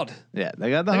crowd. Yeah, they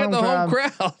got the home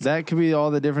crowd. That could be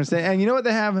all the difference. And you know what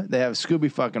they have? They have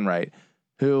Scooby fucking Wright,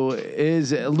 who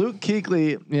is Luke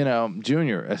Kuechly,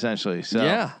 Jr. essentially. So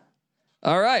yeah.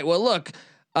 All right. Well, look,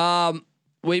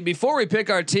 before we pick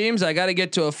our teams, I got to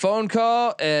get to a phone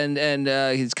call, and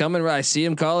he's coming. I see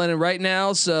him calling in right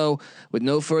now. So with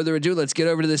no further ado, let's get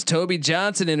over to this Toby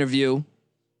Johnson interview.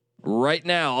 Right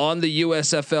now on the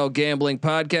USFL Gambling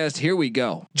Podcast. Here we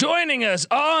go. Joining us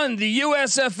on the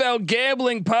USFL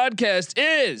Gambling Podcast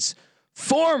is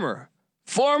former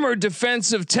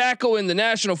defensive tackle in the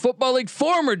National Football League,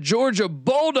 former Georgia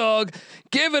Bulldog.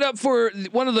 Give it up for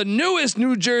one of the newest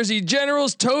New Jersey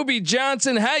Generals, Toby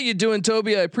Johnson. How you doing,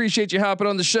 Toby? I appreciate you hopping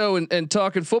on the show and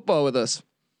talking football with us.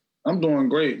 I'm doing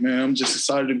great, man. I'm just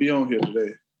excited to be on here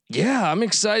today. Yeah, I'm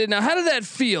excited. Now, how did that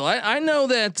feel? I know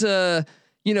that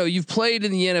you've played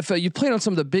in the NFL. You played on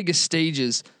some of the biggest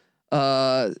stages.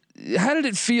 How did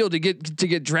it feel to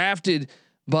get drafted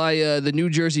by the New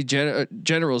Jersey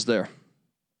Generals there?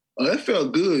 It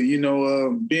felt good,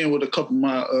 being with a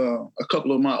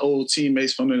couple of my old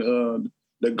teammates from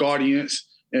the Guardians,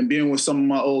 and being with some of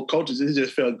my old coaches. It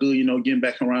just felt good, getting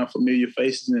back around familiar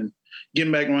faces and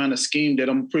getting back around a scheme that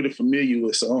I'm pretty familiar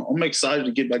with. So I'm excited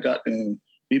to get back out there and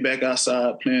be back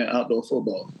outside playing outdoor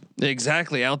football.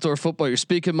 Exactly, outdoor football. You're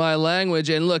speaking my language.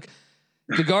 And look,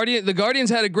 the Guardians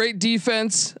had a great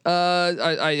defense.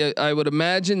 I would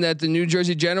imagine that the New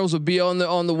Jersey Generals would be on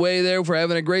the way there for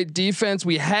having a great defense.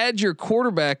 We had your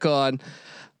quarterback on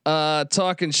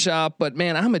talking shop, but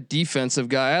man, I'm a defensive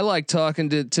guy. I like talking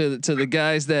to the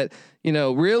guys that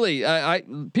really. I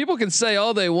people can say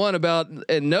all they want about,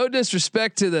 and no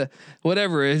disrespect to the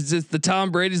whatever is it the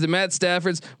Tom Brady's, the Matt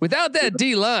Staffords. Without that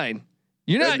D line,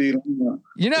 you're not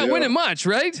winning much,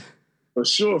 right? For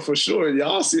sure.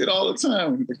 Y'all see it all the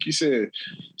time. Like you said,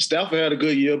 Stafford had a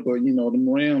good year, but the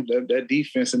Rams, that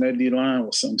defense and that D line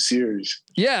was something serious.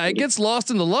 Yeah, it gets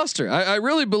lost in the luster. I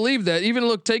really believe that.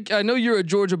 Even I know you're a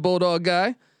Georgia Bulldog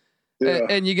guy. Yeah.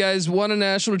 And you guys won a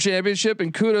national championship,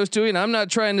 and kudos to you. And I'm not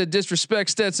trying to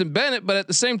disrespect Stetson Bennett, but at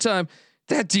the same time,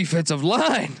 that defensive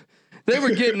line, they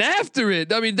were getting after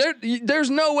it. I mean,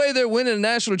 there's no way they're winning a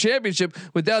national championship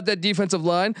without that defensive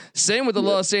line. Same with the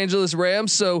Los Angeles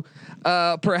Rams. So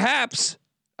perhaps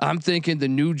I'm thinking the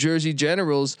New Jersey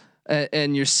Generals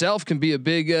and yourself can be a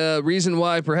big reason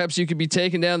why perhaps you could be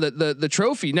taking down the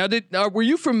trophy. Now, were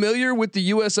you familiar with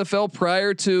the USFL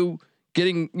prior to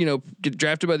get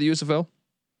drafted by the USFL?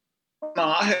 No,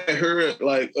 I had heard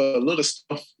like a little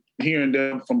stuff here and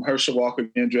there from Herschel Walker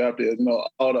getting drafted.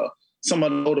 Some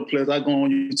of the older players. I go on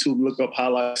YouTube, look up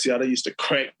highlights, see how they used to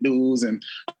crack dudes and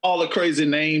all the crazy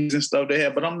names and stuff they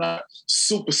have. But I'm not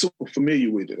super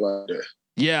familiar with it like that.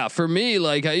 Yeah, for me,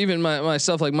 like even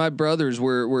myself, like my brothers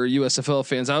were USFL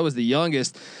fans. I was the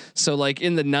youngest, so like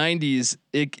in the '90s,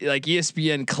 like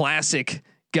ESPN Classic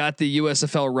got the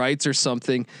USFL rights or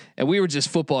something, and we were just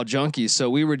football junkies, so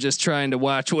we were just trying to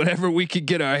watch whatever we could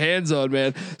get our hands on,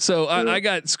 man. So I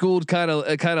got schooled kind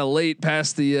of late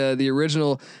past the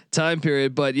original time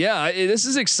period, but yeah, this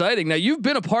is exciting. Now you've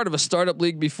been a part of a startup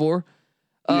league before.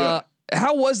 How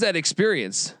was that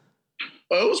experience?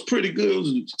 It was pretty good. It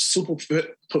was super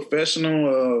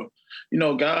professional.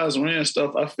 Guys ran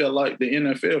stuff. I felt like the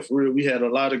NFL for real. We had a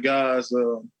lot of guys.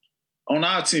 On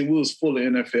our team, we was full of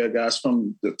NFL guys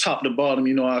from the top to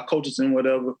bottom. Our coaches and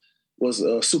whatever was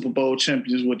Super Bowl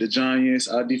champions with the Giants.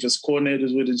 Our defense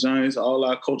coordinators with the Giants. All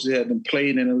our coaches had been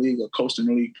played in the league or coached in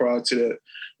the league prior to that.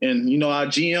 And, our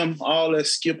GM, all that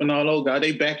Skip and all those guys,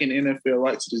 they back in the NFL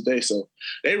right to this day. So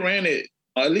they ran it,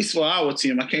 at least for our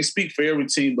team. I can't speak for every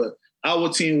team, but our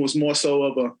team was more so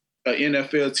of a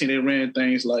NFL team. They ran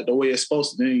things like the way it's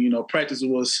supposed to be. Practice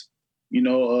was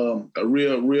a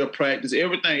real practice.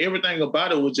 Everything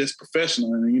about it was just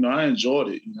professional, and I enjoyed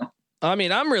it. I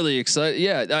mean, I'm really excited.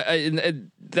 Yeah,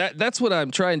 that's what I'm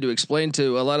trying to explain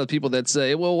to a lot of people that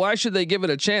say, "Well, why should they give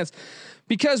it a chance?"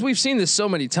 Because we've seen this so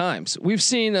many times. We've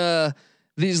seen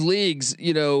these leagues,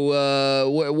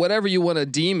 whatever you want to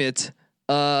deem it.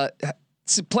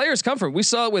 Players come from. We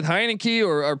saw it with Heineke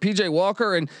or PJ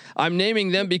Walker, and I'm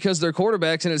naming them because they're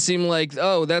quarterbacks, and it seemed like,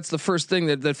 oh, that's the first thing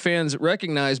that fans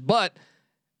recognize. But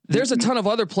there's a ton of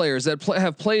other players that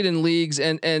have played in leagues,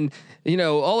 and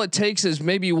all it takes is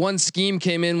maybe one scheme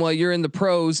came in while you're in the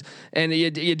pros, and you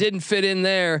didn't fit in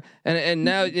there, and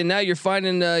now you're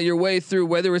finding your way through,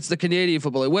 whether it's the Canadian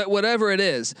football, whatever it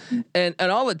is, and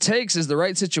all it takes is the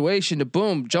right situation to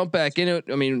boom, jump back in it.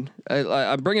 I mean,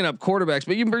 I'm bringing up quarterbacks,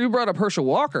 but you brought up Herschel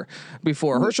Walker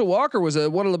before. Herschel Walker was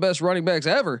one of the best running backs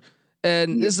ever.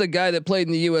 And this is a guy that played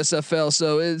in the USFL,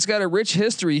 so it's got a rich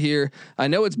history here. I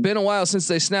know it's been a while since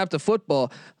they snapped a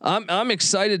football. I'm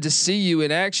excited to see you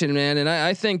in action, man. And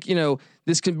I think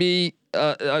this can be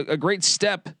a great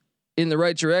step in the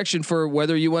right direction for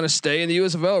whether you want to stay in the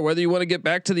USFL or whether you want to get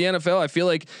back to the NFL. I feel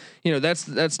like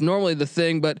that's normally the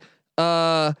thing, but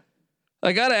I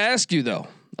gotta ask you though.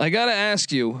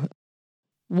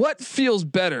 What feels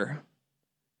better,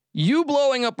 you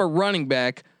blowing up a running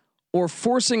back or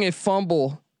forcing a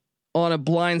fumble on a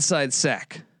blindside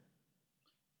sack?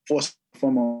 Force a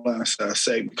fumble on a blindside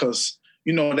sack, because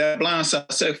that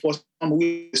blindside sack force fumble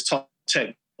is top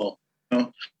technical.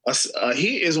 A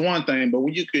hit is one thing, but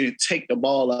when you can take the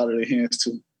ball out of their hands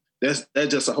too, that's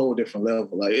just a whole different level.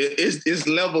 Like it's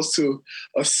levels to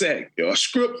a sack. A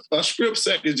script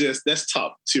sack is that's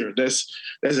top tier. That's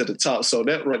at the top. So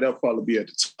that right there probably be at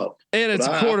the top. And it's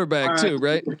a quarterback too,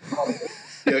 right?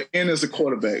 Yeah, and as a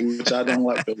quarterback, which I don't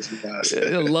like those guys.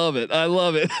 I love it.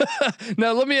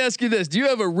 Now let me ask you this: do you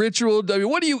have a ritual? I mean,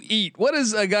 what do you eat? What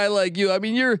is a guy like you? I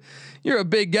mean, you're a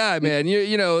big guy, man.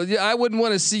 I wouldn't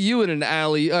want to see you in an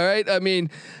alley. All right. I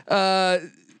mean, no,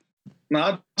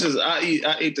 I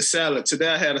ate the salad. Today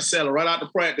I had a salad right after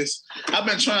practice. I've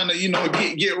been trying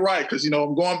to, get right, because,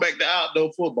 I'm going back to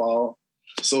outdoor football.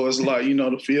 So it's like,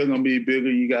 the field gonna be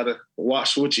bigger. You gotta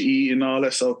watch what you eat and all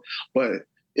that stuff. But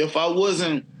if I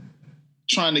wasn't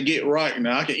trying to get right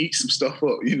now, I can eat some stuff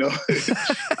up,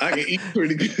 I can eat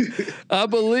pretty good. I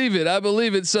believe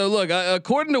it. So look,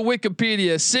 according to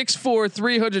Wikipedia, 6'4",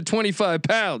 325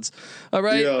 pounds. All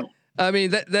right. Yeah. I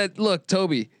mean, look,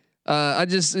 Toby, we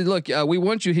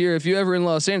want you here. If you're ever in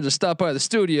Los Angeles, stop by the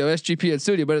studio, SGPN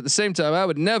studio. But at the same time, I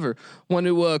would never want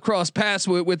to cross paths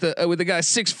with a guy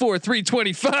 6'4",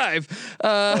 325.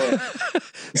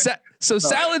 So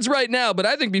salads right now, but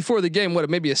I think before the game,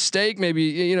 maybe a steak,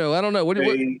 maybe I don't know. What do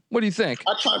you think?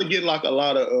 I try to get like a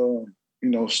lot of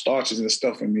starches and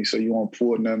stuff in me, so you won't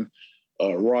pour none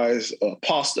rice,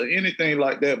 pasta, anything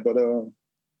like that. But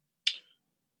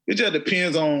it just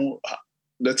depends on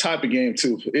the type of game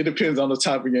too. It depends on the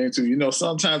type of game too.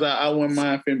 Sometimes I wouldn't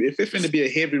mind if it's going to be a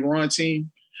heavy run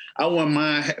team. I wouldn't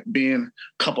mind being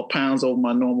a couple pounds over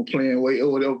my normal playing weight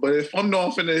or whatever. But if I'm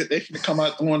knowing they finna come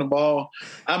out throwing the ball,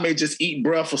 I may just eat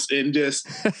breakfast and just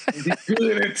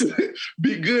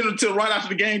be good until right after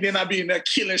the game. Then I be in there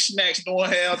killing snacks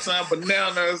during halftime,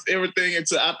 bananas, everything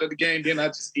until after the game. Then I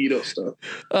just eat up stuff.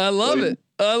 I love it.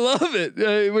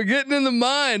 We're getting in the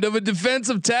mind of a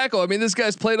defensive tackle. I mean, this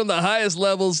guy's played on the highest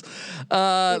levels.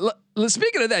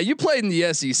 Speaking of that, you played in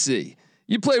the SEC.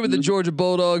 You played with the Georgia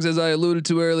Bulldogs, as I alluded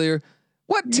to earlier.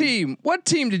 What team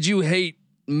did you hate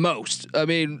most? I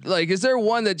mean, like, is there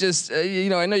one that just,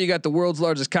 I know you got the world's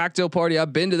largest cocktail party.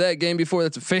 I've been to that game before.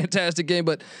 That's a fantastic game.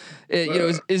 But,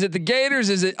 is it the Gators?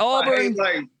 Is it Auburn?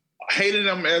 Hated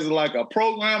them as like a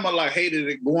program, or like hated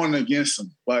it going against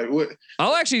them? Like what?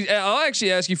 I'll actually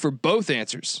ask you for both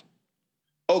answers.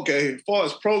 Okay, as far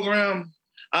as program,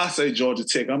 I say Georgia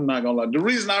Tech. I'm not gonna lie. The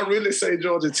reason I really say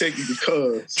Georgia Tech is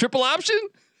because triple option.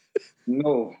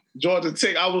 No, Georgia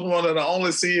Tech. I was one of the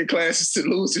only senior classes to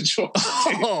lose to Georgia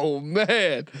Tech. Oh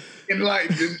man! And like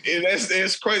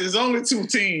that's crazy. There's only 2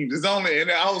 teams. It's only,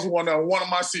 and I was one of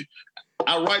my.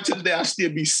 Right to the day, I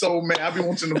still be so mad. I be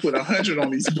wanting to put 100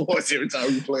 on these boys every time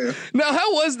we play them. Now,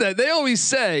 how was that? They always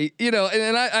say, and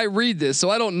I read this, so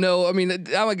I don't know. I mean,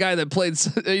 I'm a guy that played.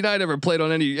 I never played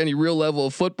on any real level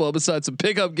of football besides some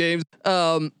pickup games.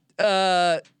 How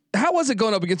was it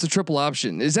going up against a triple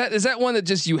option? Is that one that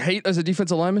just you hate as a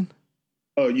defensive lineman?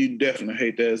 Oh, you definitely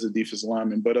hate that as a defensive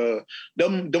lineman. But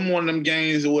them one of them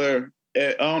games where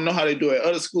I don't know how they do it at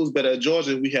other schools, but at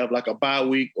Georgia we have like a bye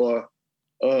week or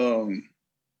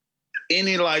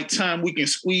any like time we can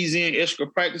squeeze in extra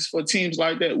practice for teams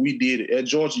like that. We did it at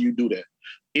Georgia. You do that.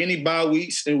 Any bye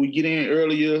weeks and we get in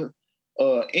earlier.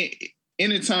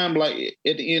 Anytime like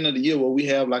at the end of the year where we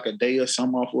have like a day or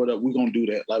something off, whatever, we're gonna do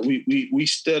that. Like we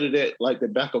study that like the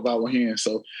back of our hand.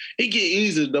 So it get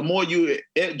easier. The more you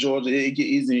at Georgia, it get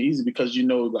easier and easier because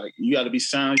like you got to be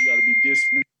sound, you got to be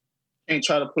disciplined. You can't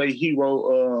try to play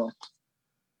hero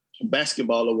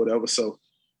basketball or whatever. So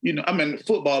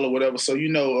football or whatever. So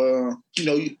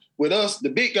with us, the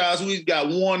big guys, we've got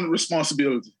one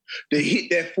responsibility: to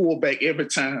hit that fullback every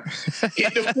time.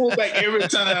 Hit the fullback every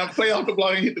time. Play off the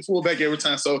block and hit the fullback every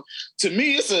time. So to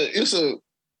me, it's a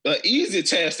easy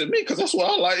task to me because that's what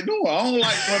I like doing. I don't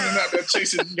like running out there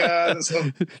chasing guys and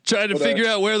stuff. Trying to figure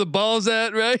out where the ball's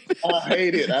at, right? I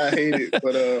hate it.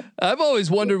 But I've always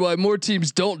wondered why more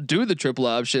teams don't do the triple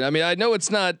option. I mean, I know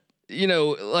it's not.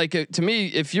 To me,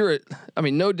 if you're,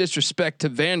 no disrespect to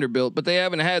Vanderbilt, but they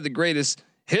haven't had the greatest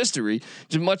history,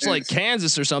 just much like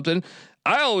Kansas or something.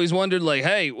 I always wondered, like,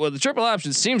 hey, well, the triple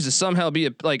option seems to somehow be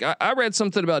I read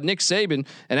something about Nick Saban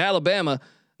and Alabama.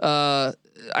 I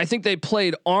think they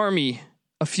played Army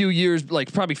a few years,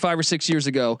 like probably 5 or 6 years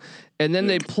ago, and then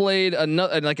they played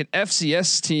another, like an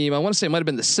FCS team. I want to say it might have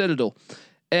been the Citadel,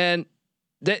 and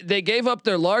they gave up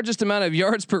their largest amount of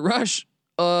yards per rush.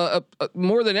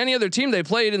 More than any other team they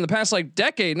played in the past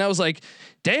decade, and I was like,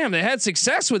 damn, they had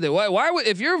success with it. Why would,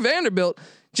 if you're Vanderbilt,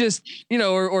 just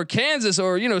or Kansas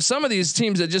or some of these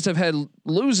teams that just have had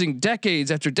losing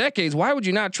decades after decades, why would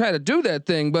you not try to do that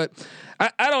thing? But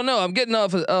I don't know. I'm getting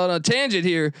off on a tangent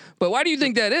here, but why do you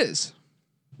think that is?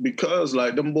 Because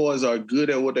like them boys are good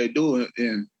at what they do,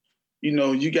 and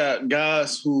you got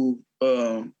guys who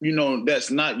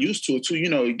that's not used to it too.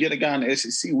 You get a guy in the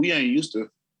SEC, we ain't used to.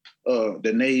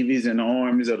 The Navies and the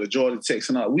Armies or the Georgia Techs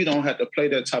and all, we don't have to play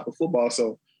that type of football.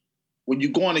 So when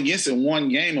you're going against in one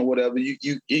game or whatever, you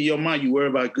in your mind, you worry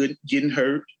about getting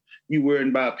hurt. You worry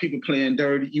about people playing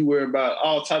dirty. You worry about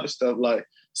all type of stuff. Like,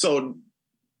 so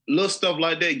little stuff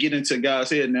like that get into guys'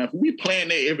 head. Now, if we playing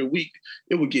that every week,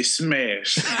 it would get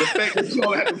smashed. The fact that you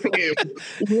don't have to play it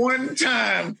one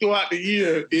time throughout the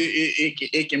year,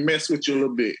 it can mess with you a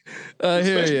little bit. I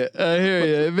hear you.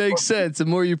 It makes sense. The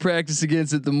more you practice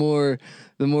against it, the more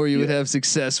you would have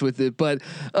success with it. But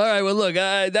all right, well, look,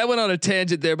 that went on a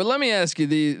tangent there. But let me ask you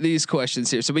these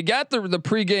questions here. So we got the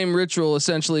pregame ritual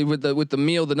essentially with the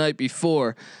meal the night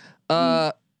before.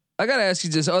 I got to ask you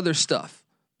just other stuff.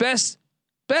 Best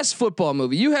football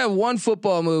movie. You have one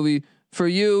football movie for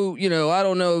you. I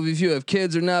don't know if you have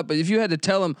kids or not, but if you had to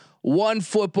tell them one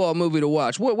football movie to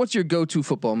watch, what's your go-to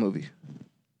football movie?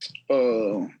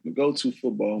 The go-to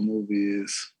football movie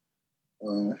is.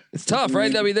 It's tough,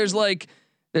 right? I mean, there's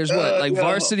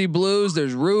Varsity Blues.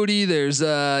 There's Rudy. There's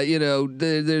Any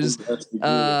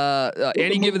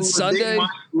Given Sunday.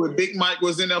 Big Mike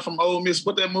was in there from Ole Miss.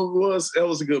 What that movie was? That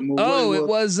was a good movie. Oh, it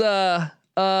was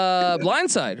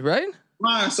Blindside, right?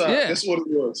 Blindside. Yeah. That's what it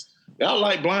was. I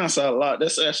like Blindside a lot.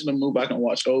 That's actually a movie I can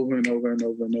watch over and over and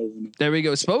over and over. There we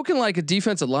go. Spoken like a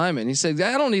defensive lineman. He said,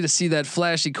 I don't need to see that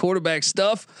flashy quarterback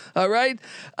stuff. All right.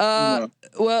 No.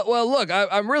 Well, look,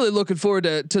 I'm really looking forward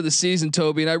to the season,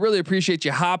 Toby, and I really appreciate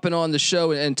you hopping on the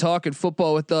show and talking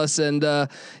football with us. And,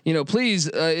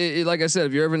 please, like I said,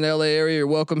 if you're ever in the LA area, you're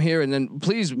welcome here. And then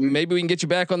please, maybe we can get you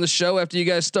back on the show after you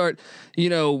guys start,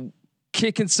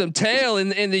 kicking some tail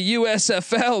in the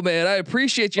USFL, man. I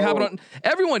appreciate you hopping on.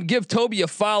 Everyone give Toby a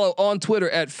follow on Twitter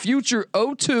at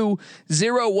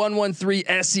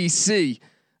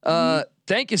future020113SEC.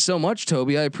 Thank you so much,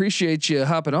 Toby. I appreciate you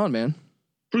hopping on, man.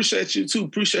 Appreciate you too.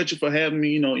 Appreciate you for having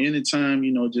me, anytime,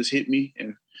 just hit me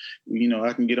and,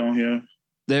 I can get on here.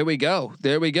 There we go,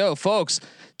 folks.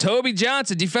 Toby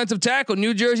Johnson, defensive tackle,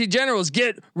 New Jersey Generals.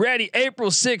 Get ready, April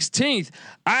 16th.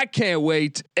 I can't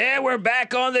wait. And we're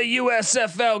back on the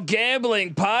USFL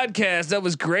Gambling Podcast. That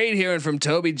was great hearing from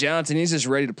Toby Johnson. He's just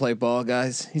ready to play ball,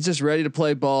 guys. He's just ready to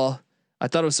play ball. I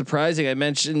thought it was surprising. I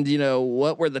mentioned,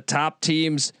 what were the top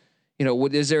teams?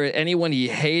 Is there anyone he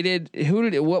hated?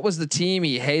 What was the team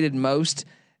he hated most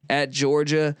at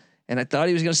Georgia? And I thought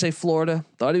he was going to say Florida.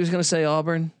 Thought he was going to say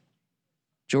Auburn.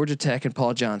 Georgia Tech and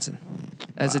Paul Johnson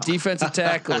as a defensive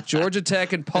tackle. Georgia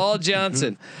Tech and Paul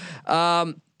Johnson.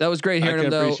 That was great hearing him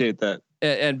though. Appreciate that.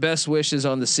 And best wishes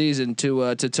on the season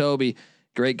to Toby.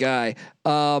 Great guy.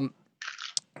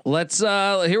 Let's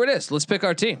here it is. Let's pick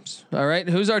our teams. All right.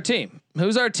 Who's our team?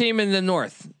 Who's our team in the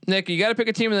North? Nick, you got to pick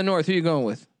a team in the North. Who are you going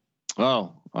with?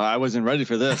 Oh, I wasn't ready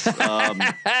for this.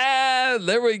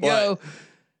 There we go.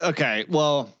 Okay.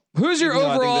 Well, who's your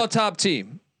overall top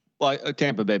team? Well,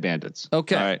 Tampa Bay Bandits.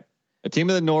 Okay. All right. A team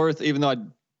in the North, even though I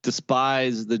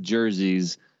despise the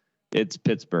jerseys, it's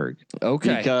Pittsburgh.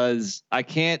 Okay. Because I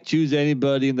can't choose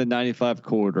anybody in the 95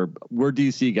 corridor. We're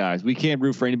DC guys. We can't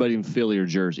root for anybody in Philly or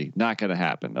Jersey. Not going to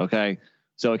happen. Okay.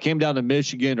 So it came down to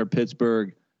Michigan or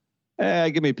Pittsburgh.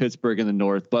 Give me Pittsburgh in the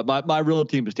North, but my real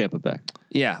team is Tampa Bay.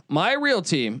 Yeah. My real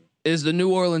team is the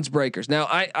New Orleans Breakers. Now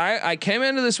I came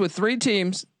into this with 3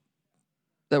 teams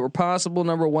that were possible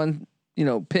number 1,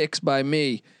 picks by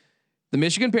me. The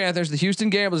Michigan Panthers, the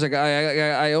Houston Gamblers.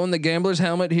 I own the Gamblers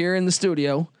helmet here in the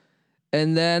studio.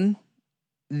 And then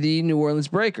the New Orleans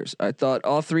Breakers. I thought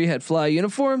all 3 had fly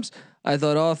uniforms. I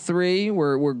thought all 3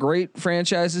 were great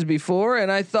franchises before,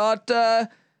 and I thought,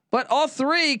 but all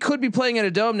 3 could be playing in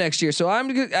a dome next year. So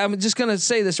I'm just gonna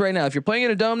say this right now: if you're playing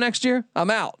in a dome next year, I'm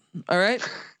out. All right,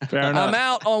 fair enough. I'm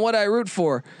out on what I root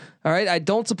for. All right, I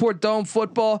don't support dome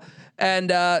football.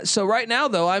 And so right now,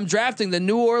 though, I'm drafting the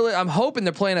New Orleans. I'm hoping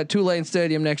they're playing at Tulane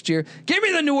Stadium next year. Give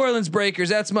me the New Orleans Breakers.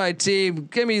 That's my team.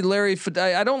 Give me Larry.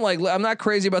 I'm not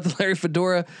crazy about the Larry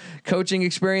Fedora coaching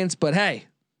experience, but hey,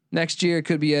 next year it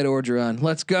could be Ed Orgeron.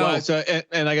 Let's go. Well, so,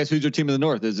 and I guess who's your team in the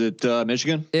North? Is it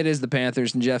Michigan? It is the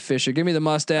Panthers and Jeff Fisher. Give me the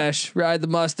mustache. Ride the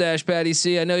mustache, Patty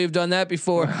C. I know you've done that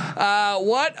before.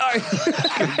 What are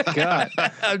you? God,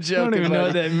 I'm joking. I don't even know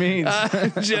what that means.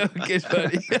 I'm joking,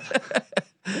 buddy.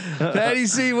 Patty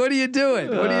C, what are you doing?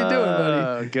 What are you doing,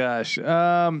 buddy? Oh gosh.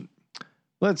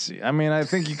 Let's see. I mean, I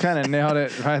think you kind of nailed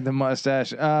it. Right, the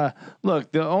mustache.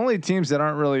 Look, the only teams that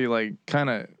aren't really like kind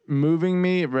of moving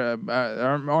me,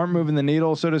 aren't moving the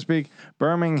needle, so to speak.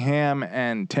 Birmingham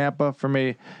and Tampa for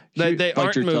me. They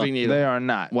aren't moving needle. They are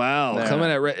not. Wow, They're coming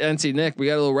not. at NC Nick, we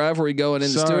got a little rivalry going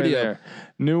in the studio. There.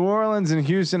 New Orleans and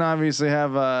Houston obviously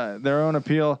have their own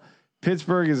appeal.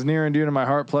 Pittsburgh is near and dear to my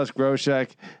heart, plus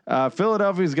Groshek.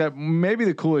 Philadelphia's got maybe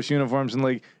the coolest uniforms in the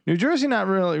league. New Jersey not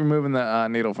really removing the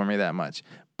needle for me that much.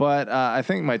 But I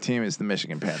think my team is the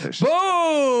Michigan Panthers.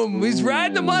 Boom! He's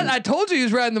riding the I told you he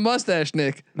was riding the mustache,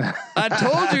 Nick. I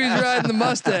told you he's riding the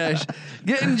mustache.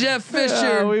 Getting Jeff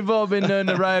Fisher. We've all been known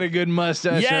to ride a good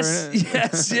mustache.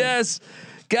 Yes.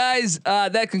 Guys,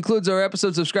 that concludes our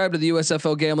episode. Subscribe to the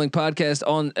USFL Gambling Podcast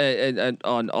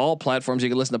on all platforms. You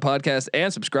can listen to podcasts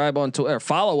and subscribe on Twitter,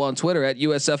 follow on Twitter at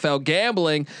USFL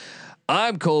Gambling.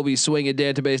 I'm Colby Swinging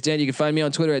Database Dan. You can find me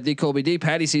on Twitter at TheColbyD.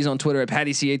 Patty C's on Twitter at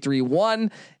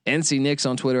PattyC831. NC Nick's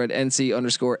on Twitter at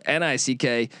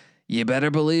NC_NICK. You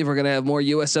better believe we're gonna have more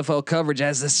USFL coverage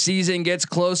as the season gets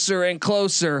closer and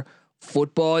closer.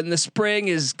 Football in the spring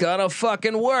is gonna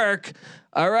fucking work.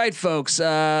 All right, folks.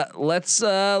 Let's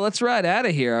ride out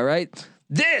of here. All right.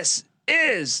 This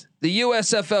is the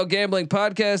USFL Gambling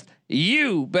Podcast.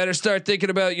 You better start thinking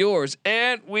about yours.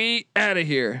 And we out of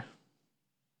here.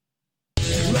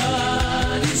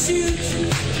 Run and shoot.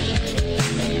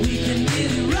 We can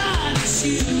really run and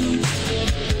shoot.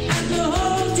 And the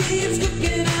whole team's looking.